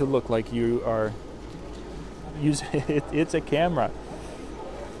you're going to look like you are using it. It's a camera.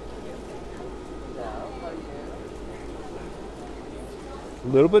 A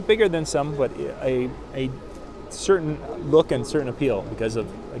little bit bigger than some, but a certain look and certain appeal because of,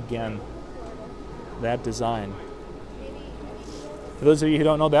 again, that design. For those of you who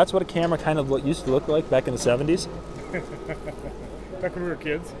don't know, that's what a camera kind of used to look like back in the 70s. Back when we were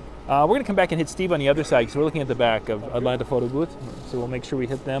kids. We're going to come back and hit Steve on the other side because we're looking at the back of Atlanta Photo Booth. So we'll make sure we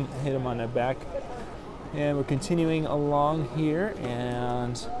hit him on the back. And we're continuing along here.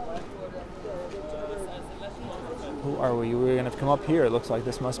 And who are we? We're going to come up here. It looks like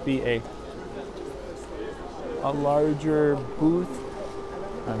this must be a larger booth.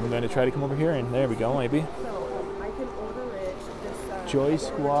 I'm going to try to come over here, and there we go, maybe. Joy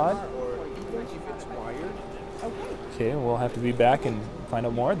Squad. Okay, we'll have to be back and find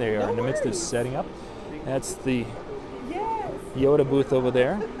out more. They are in the midst of setting up. That's the Yoda booth over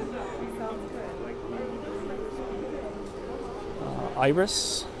there.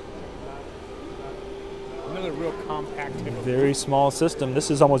 Iris. Another real compact. Very small system. This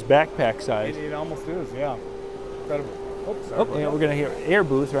is almost backpack size. It almost is, yeah. Incredible. Oh, yeah, we're going to hear Air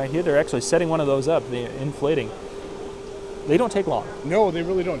booth right here. They're actually setting one of those up, the inflating. They don't take long. No, they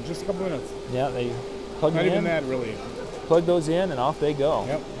really don't. Just a couple minutes. Yeah, they plug Not them even in, that, really. plug those in, and off they go.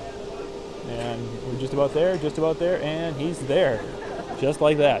 Yep. And we're just about there, and he's there. Just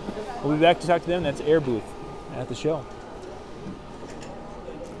like that. We'll be back to talk to them. That's Air booth at the show.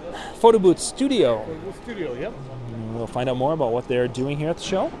 Photo Booth Studio. Photo booth studio, yep. And we'll find out more about what they're doing here at the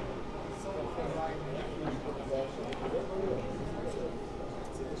show.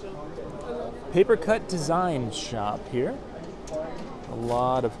 Paper Cut Design Shop here. A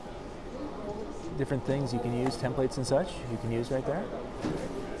lot of different things you can use, templates and such, you can use right there.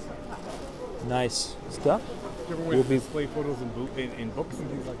 Nice stuff. Different ways to display photos in books and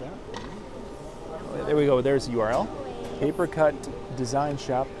things like that. There we go. There's the URL. Paper Cut Design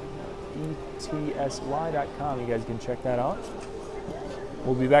Shop, ETSY.com. You guys can check that out.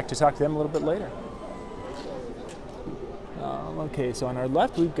 We'll be back to talk to them a little bit later. Okay, so on our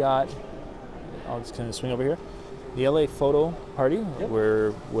left we've got, I'll just kind of swing over here, the LA Photo Party. Yep.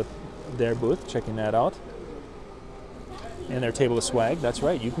 We're with their booth, checking that out. And their table of swag. That's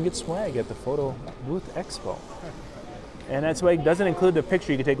right, you can get swag at the Photo Booth Expo. And that swag doesn't include the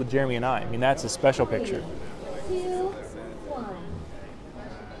picture you can take with Jeremy and I. I mean, that's a special picture. 2, 1.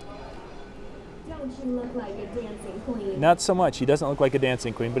 Don't you look like a dancing queen? Not so much. He doesn't look like a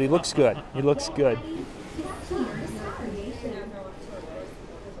dancing queen, but he looks good. He looks good.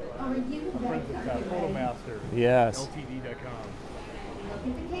 Are you Photomaster. Yes. LTD.com. Look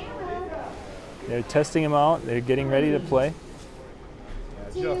at the camera. They're testing him out. They're getting ready to play.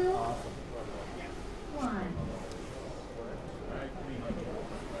 Yeah, just awesome. 1.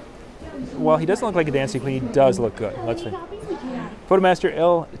 Well, he doesn't look like a dancing queen. He does look good. Let's see. Photomaster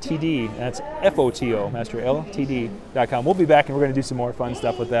LTD. That's FOTO. MasterLTD.com. We'll be back and we're going to do some more fun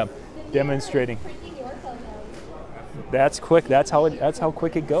stuff with them, demonstrating. That's quick. That's how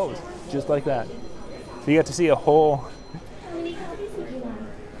quick it goes. Just like that. So you get to see a whole.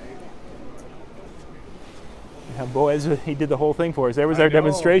 Yeah, Boaz, he did the whole thing for us. There was our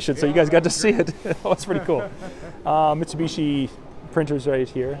demonstration, so you guys got to see it. That was pretty cool. Mitsubishi printers right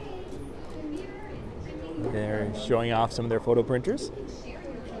here. They're showing off some of their photo printers.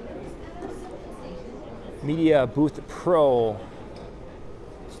 Media Booth Pro.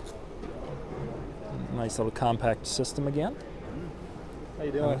 Nice little compact system again. How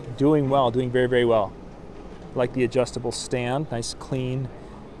you doing? Doing well, doing very, very well. Like the adjustable stand, nice clean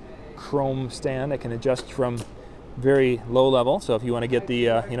chrome stand that can adjust from very low level. So if you want to get the,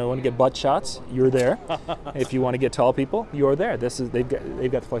 want to get butt shots, you're there. If you want to get tall people, you're there.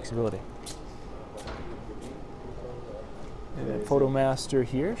 They've got flexibility. Photomaster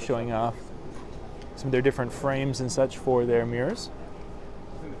here, showing off some of their different frames and such for their mirrors.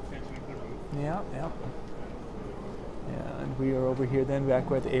 Yeah. And we are over here then back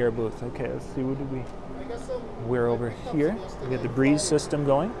with the air booth. Okay, let's see, what did we? We're over here. We got the breeze system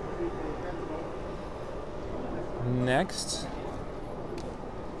going. Next,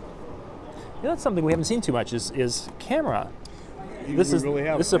 that's something we haven't seen too much is camera. This is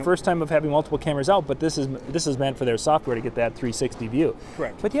the first time of having multiple cameras out, but this is meant for their software to get that 360 view.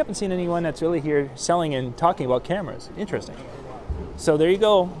 Correct. But you haven't seen anyone that's really here selling and talking about cameras. Interesting. So there you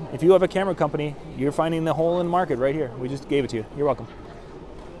go. If you have a camera company, you're finding the hole in the market right here. We just gave it to you. You're welcome.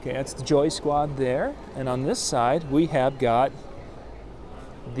 Okay, that's the Joy Squad there. And on this side, we have got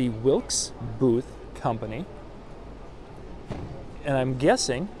the Wilkes Booth Company. And I'm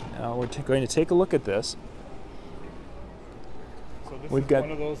guessing, we're going to take a look at this. So this We've is got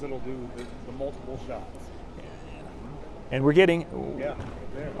one of those that'll do the multiple shots. And we're getting... Yeah,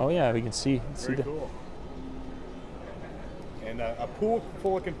 there. Oh yeah, we can see Very the... cool. And a pool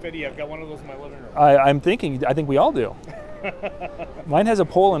full of confetti. I've got one of those in my living room. I think we all do. Mine has a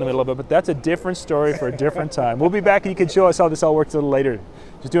pole in the middle of it, but that's a different story for a different time. We'll be back and you can show us how this all works a little later.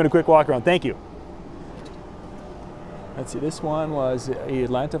 Just doing a quick walk around. Thank you. Let's see, this one was a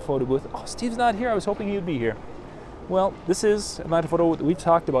Atlanta photo booth. Oh, Steve's not here. I was hoping he'd be here. Well, this is Atlanta Photo. We've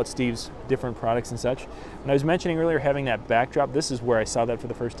talked about Steve's different products and such. When I was mentioning earlier having that backdrop, this is where I saw that for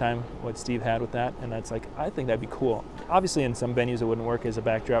the first time, what Steve had with that, and that's like, I think that'd be cool. Obviously in some venues it wouldn't work as a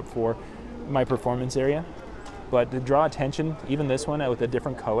backdrop for my performance area, but to draw attention, even this one with a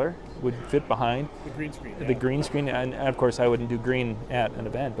different color would fit behind the green screen. The green screen, and of course I wouldn't do green at an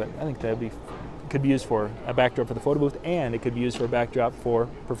event, but I think that could be used for a backdrop for the photo booth, and it could be used for a backdrop for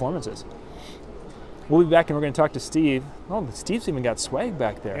performances. We'll be back and we're going to talk to Steve. Oh, Steve's even got swag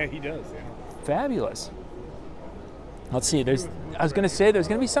back there. Yeah, he does. Yeah. Fabulous. Let's see. I was going to say there's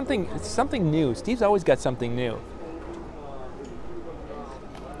going to be something new. Steve's always got something new.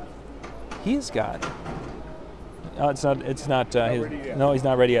 He's got. Oh, it's not his. No, he's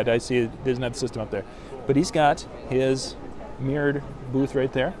not ready yet. I see. There's not the system up there, but he's got his mirrored booth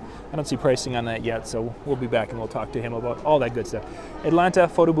right there. I don't see pricing on that yet, so we'll be back and we'll talk to him about all that good stuff.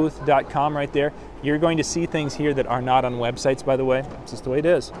 AtlantaPhotobooth.com right there. You're going to see things here that are not on websites, by the way. It's just the way it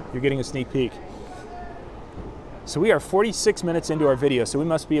is. You're getting a sneak peek. So we are 46 minutes into our video, so we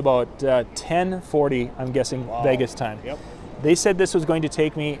must be about 10:40, I'm guessing, wow. Vegas time. Yep. They said this was going to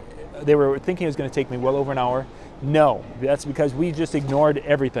take me, they were thinking it was going to take me well over an hour. No, that's because we just ignored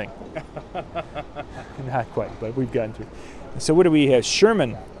everything. Not quite, but we've gotten through. So what do we have?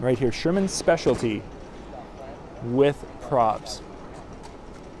 Sherman, right here. Sherman Specialty with props.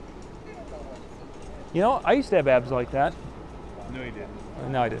 You know, I used to have abs like that. No, you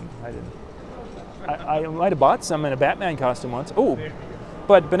didn't. No, I didn't. I might have bought some in a Batman costume once. Oh,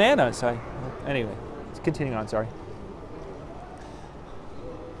 but bananas. Anyway, continuing on, sorry.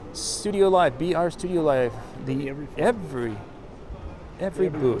 Studio Live, BR Studio Live. Every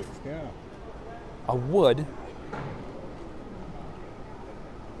booth. Yeah. A wood.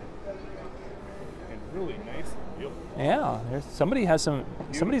 Really nice and beautiful. Yeah,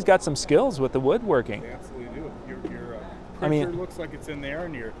 somebody's got some skills with the woodworking. They absolutely do. Your picture looks like it's in there,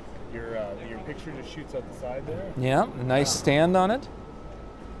 and your picture just shoots out the side there. Yeah, a nice stand on it.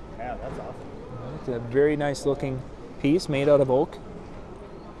 Yeah, that's awesome. It's a very nice looking piece made out of oak.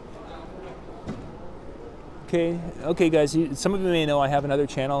 Okay, guys. Some of you may know I have another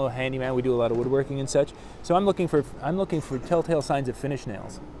channel, Handyman. We do a lot of woodworking and such. So I'm looking for telltale signs of finish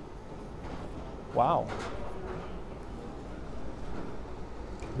nails. Wow.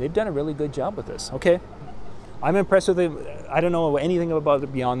 They've done a really good job with this. Okay. I'm impressed with it. I don't know anything about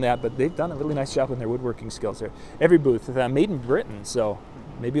it beyond that, but they've done a really nice job with their woodworking skills there. Every booth is made in Britain, so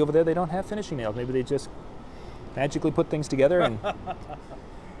maybe over there they don't have finishing nails. Maybe they just magically put things together. And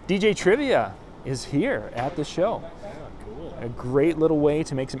DJ Trivia is here at the show. Yeah, cool. A great little way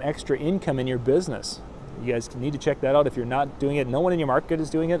to make some extra income in your business. You guys need to check that out. If you're not doing it, no one in your market is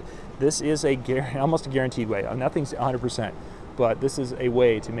doing it. This is almost a guaranteed way. Nothing's 100%, but this is a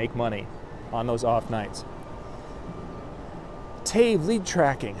way to make money on those off nights. Tave lead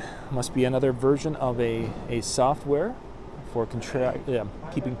tracking must be another version of a software for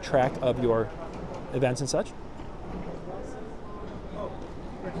keeping track of your events and such.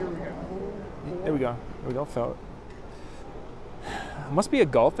 There we go. Must be a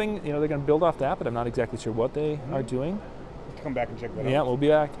golfing, they're going to build off that, but I'm not exactly sure what they are doing. Come back and check that out. Yeah, we'll be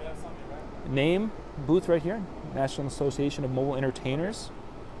back. Name, booth right here, National Association of Mobile Entertainers.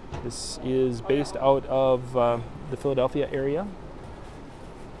 This is based out of the Philadelphia area.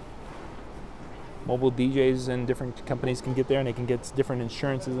 Mobile DJs and different companies can get there, and they can get different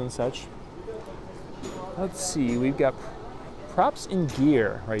insurances and such. Let's see, we've got props and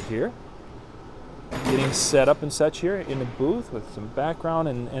gear right here. Getting set up and such here in the booth with some background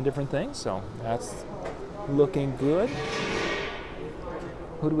and different things, so that's looking good.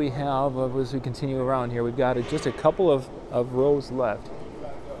 Who do we have as we continue around here? We've got just a couple of rows left.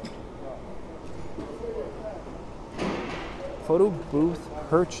 Photo booth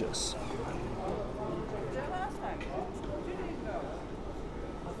purchase.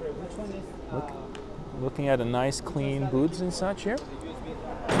 Looking at a nice clean booths and such here.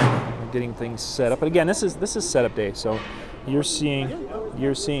 Getting things set up, but again, this is setup day, so you're seeing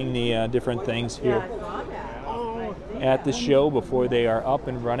the different things here at the show before they are up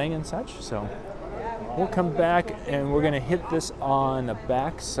and running and such. So we'll come back and we're going to hit this on the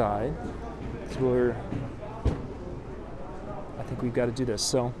back side. So I think we've got to do this.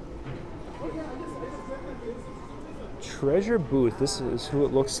 So treasure booth. This is who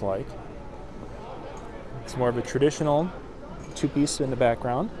it looks like. It's more of a traditional two-piece in the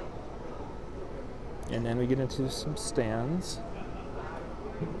background. And then we get into some stands.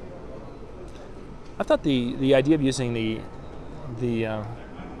 I thought the idea of using the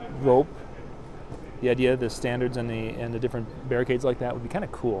rope, the idea of the standards and the different barricades like that would be kind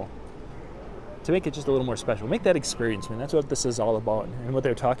of cool. To make it just a little more special, make that experience. I mean, that's what this is all about. And what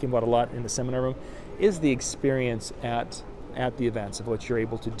they're talking about a lot in the seminar room is the experience at the events of what you're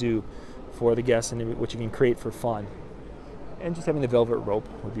able to do for the guests and what you can create for fun. And just having the velvet rope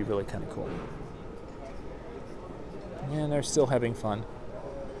would be really kind of cool. And they're still having fun.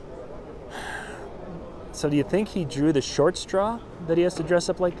 So do you think he drew the short straw that he has to dress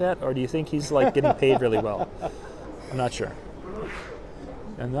up like that? Or do you think he's like getting paid really well? I'm not sure.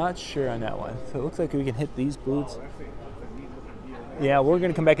 I'm not sure on that one. So it looks like we can hit these booths. Yeah, we're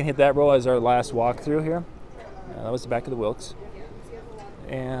going to come back and hit that row as our last walkthrough here. That was the back of the Wilkes.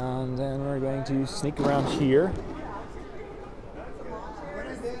 And then we're going to sneak around here.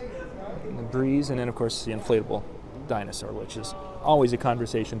 And the breeze, and then of course the inflatable dinosaur, which is always a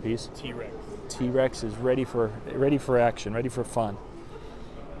conversation piece. T-Rex. T-Rex is ready for action, ready for fun.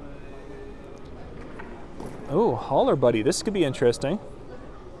 Oh, Holler Buddy. This could be interesting.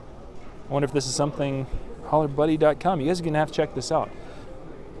 I wonder if this is something, hollerbuddy.com. You guys are going to have to check this out.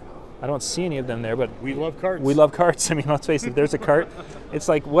 I don't see any of them there, but we love carts. We love carts. I mean, let's face it, there's a cart. It's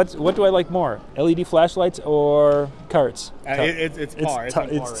like, what do I like more? LED flashlights or carts? It's par.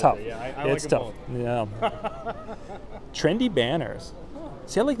 It's tough. Yeah, I it's like tough. Yeah. Trendy banners.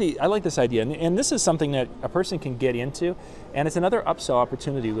 See, I like this idea, and this is something that a person can get into, and it's another upsell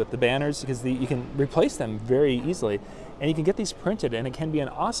opportunity with the banners because you can replace them very easily, and you can get these printed, and it can be an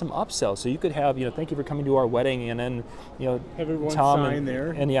awesome upsell. So you could have, thank you for coming to our wedding, and then, have everyone Tom sign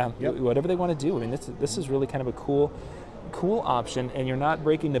there, and whatever they want to do. I mean, this is really kind of a cool option, and you're not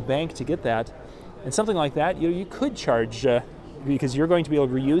breaking the bank to get that. And something like that, you could charge. Because you're going to be able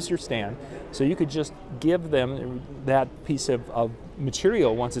to reuse your stand, so you could just give them that piece of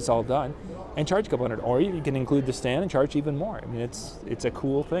material once it's all done and charge a couple $100, or you can include the stand and charge even more. I mean, it's a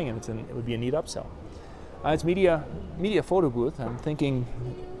cool thing, and it would be a neat upsell. It's media photo booth. I'm thinking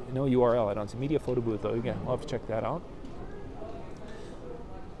no URL. I don't see media photo booth though. Again, we'll have to check that out.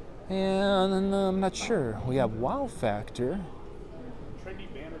 And I'm not sure. We have Wow Factor.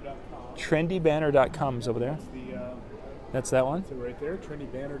 trendybanner.com. Trendybanner.com is over there. That's that one. So right there,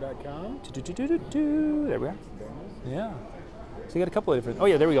 trendybanner.com. There we are. Yeah. So you got a couple of different. Oh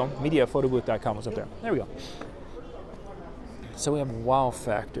yeah, there we go. Mediaphotobooth.com was up there. There we go. So we have Wow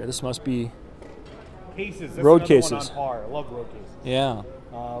Factor. This must be cases. That's road another cases. One on par. I love road cases. Yeah.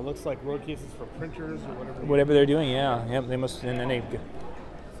 Looks like road cases for printers or whatever. Whatever they're doing, yeah. Yep, they must. And then they.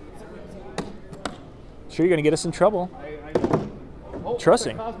 Sure, you're gonna get us in trouble. I know. Oh,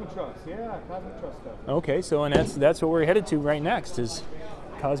 Trussing. Cosmic Trust. Yeah, Cosmic Trust stuff. Okay, so and that's what we're headed to right next is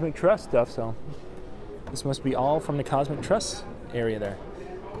Cosmic Trust stuff. So this must be all from the Cosmic Trust area there.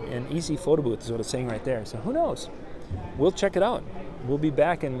 an easy photo booth is what it's saying right there. So who knows? We'll check it out. We'll be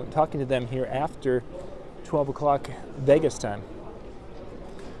back and talking to them here after 12 o'clock Vegas time.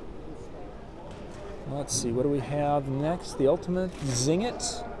 Let's see, what do we have next? The Ultimate Zing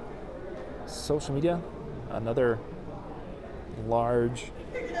It. Social media. Another large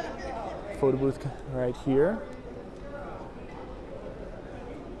photo booth right here.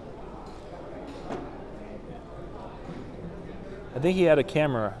 I think he had a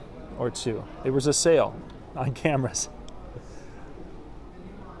camera or two. There was a sale on cameras.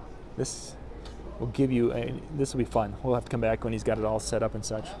 This will give you a, this will be fun. We'll have to come back when he's got it all set up and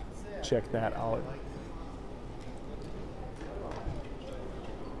such. Check that out.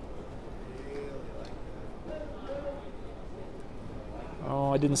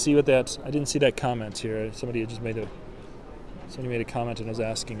 Oh, I didn't see that comment here. Somebody made a comment and was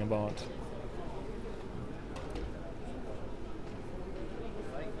asking about.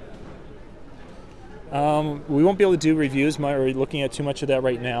 We won't be able to do reviews. We're looking at too much of that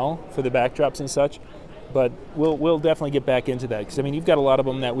right now for the backdrops and such, but we'll definitely get back into that, because I mean, you've got a lot of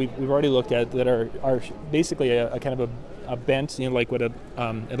them that we've already looked at that are basically a kind of a bent, like what a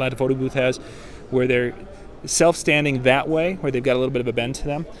Atlanta photo booth has, where they're self-standing that way, where they've got a little bit of a bend to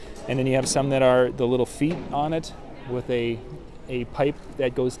them, and then you have some that are the little feet on it with a pipe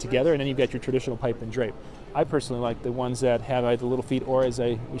that goes together, and then you've got your traditional pipe and drape. I personally like the ones that have either little feet, or as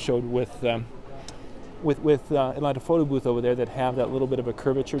we showed with Atlanta Photo Booth over there, that have that little bit of a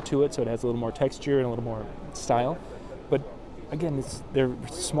curvature to it, so it has a little more texture and a little more style. But again, they're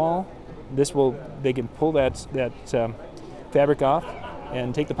small. They can pull that fabric off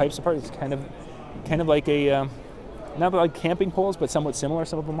and take the pipes apart. It's kind of like a not like camping poles, but somewhat similar.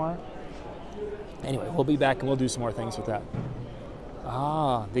 Some of them are. Anyway, we'll be back and we'll do some more things with that.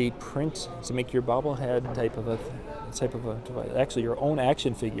 The print to make your bobblehead type of a actually your own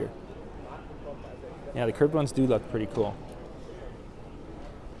action figure. Yeah, the curved ones do look pretty cool.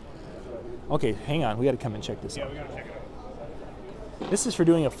 Okay, hang on. We got to come and check this out. This is for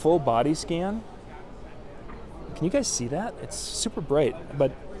doing a full body scan. Can you guys see that? It's super bright,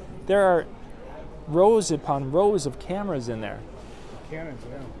 but there are rows upon rows of cameras in there.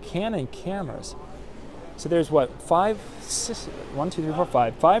 Canon cameras. So there's what, 5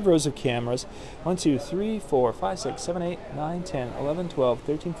 rows of cameras. 1, 2, 3, 4, 5, 6, 7, 8, 9, 10, 11, 12,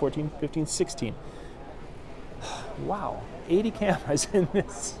 13, 14, 15, 16. Wow, 80 cameras in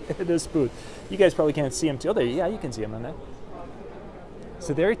this booth. You guys probably can't see them too. Oh, yeah, you can see them on that.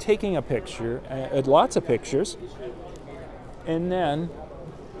 So they're taking a picture, lots of pictures, and then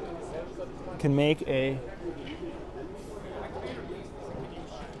can make a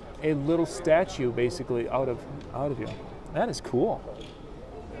little statue basically out of you. That is cool.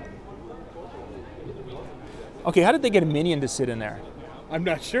 Okay, how did they get a minion to sit in there? I'm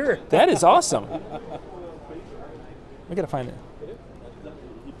not sure. That is awesome. We gotta find it.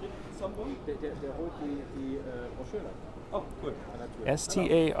 Oh, good.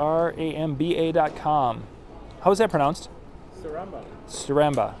 STARAMBA.com. How is that pronounced? Saramba.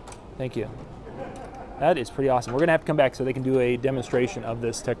 Saramba. Thank you. That is pretty awesome. We're gonna have to come back so they can do a demonstration of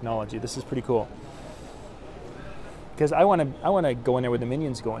this technology. This is pretty cool. Because I wanna go in there where the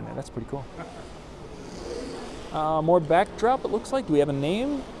minions go in there. That's pretty cool. More backdrop, it looks like. Do we have a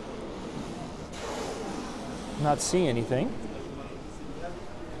name? Not seeing anything.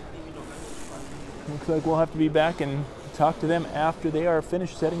 Looks like we'll have to be back and talk to them after they are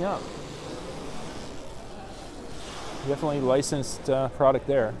finished setting up. Definitely licensed product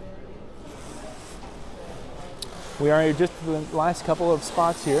there. We are just the last couple of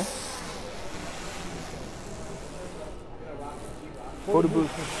spots here. Photo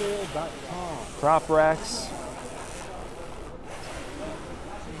booth, prop racks.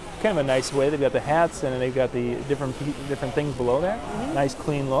 Kind of a nice way. They've got the hats and then they've got the different things below there. Nice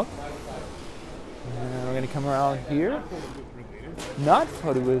clean look. And we're going to come around here. Not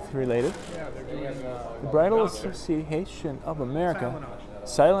photo booth related. The Bridal Association of America.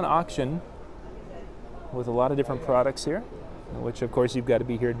 Silent auction with a lot of different products here, which of course you've got to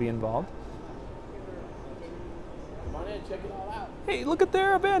be here to be involved. Come on in, check it all out. Hey, look at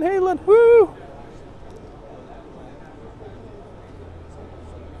there, Van Halen. Woo!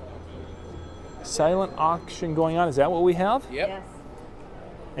 Silent auction going on. Is that what we have? Yep. Yes.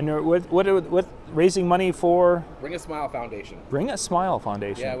 And what raising money for? Bring a Smile Foundation. Bring a Smile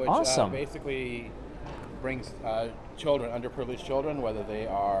Foundation. Yeah, which awesome. basically brings children, underprivileged children, whether they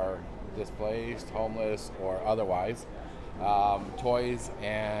are displaced, homeless, or otherwise, toys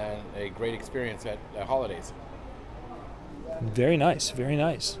and a great experience at holidays. Very nice, very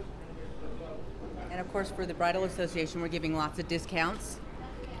nice. And of course, for the Bridal Association, we're giving lots of discounts.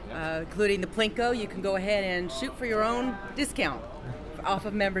 including the Plinko. You can go ahead and shoot for your own discount off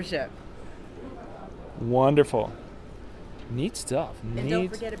of membership. Wonderful. Neat stuff. And don't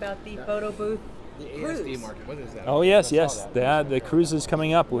forget about the photo booth cruise. market. What is that? Oh, yes, yes. The cruise is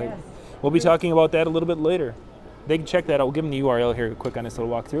coming up. Yes. We'll be talking about that a little bit later. They can check that out. We'll give them the URL here quick on this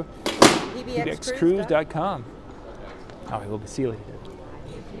little walkthrough. PBXcruise.com. All right, we'll see you later.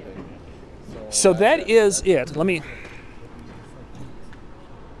 So that is it. Let me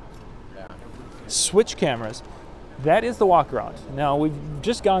switch cameras. That is the walk around. Now, we've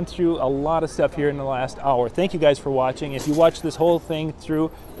just gone through a lot of stuff here in the last hour. Thank you guys for watching. If you watched this whole thing through,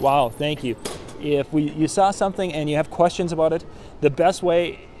 wow, thank you. If you saw something and you have questions about it, the best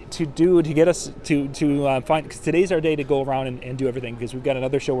way to get us to find, because today's our day to go around and do everything, because we've got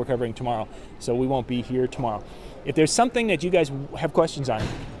another show we're covering tomorrow, so we won't be here tomorrow. If there's something that you guys have questions on,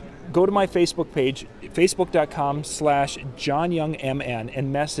 go to my Facebook page, facebook.com/JohnYoungMN,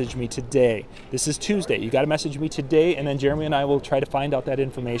 and message me today. This is Tuesday. You got to message me today, and then Jeremy and I will try to find out that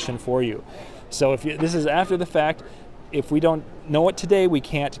information for you. So if this is after the fact, if we don't know it today, we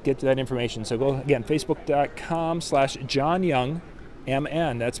can't get to that information. So go again,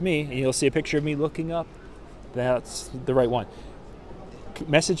 facebook.com/JohnYoungMN. That's me, and you'll see a picture of me looking up. That's the right one.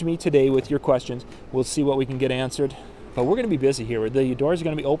 Message me today with your questions. We'll see what we can get answered. But we're going to be busy here. The doors are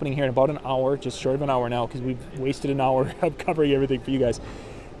going to be opening here in about an hour, just short of an hour now, because we've wasted an hour of covering everything for you guys.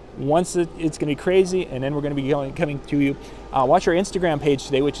 Once it's going to be crazy, and then we're going to be coming to you. Watch our Instagram page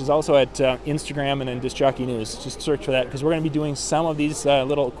today, which is also at Instagram and then Disc Jockey News. Just search for that, because we're going to be doing some of these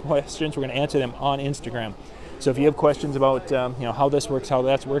little questions. We're going to answer them on Instagram. So if you have questions about how this works, how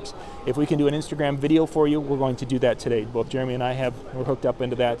that works, if we can do an Instagram video for you, we're going to do that today. Both Jeremy and I we're hooked up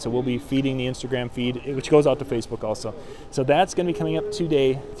into that, so we'll be feeding the Instagram feed, which goes out to Facebook also. So that's going to be coming up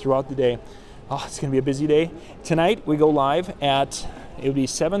today, throughout the day. Oh, it's going to be a busy day. Tonight we go live at, it'll be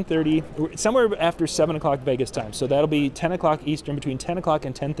 7:30, somewhere after 7 o'clock Vegas time. So that'll be 10 o'clock Eastern, between 10 o'clock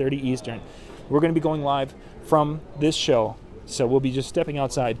and 10:30 Eastern. We're going to be going live from this show. So we'll be just stepping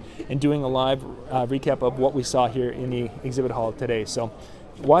outside and doing a live recap of what we saw here in the exhibit hall today. So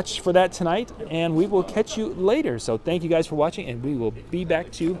watch for that tonight, and we will catch you later. So thank you guys for watching, and we will be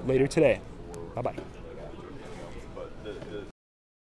back to you later today. Bye-bye.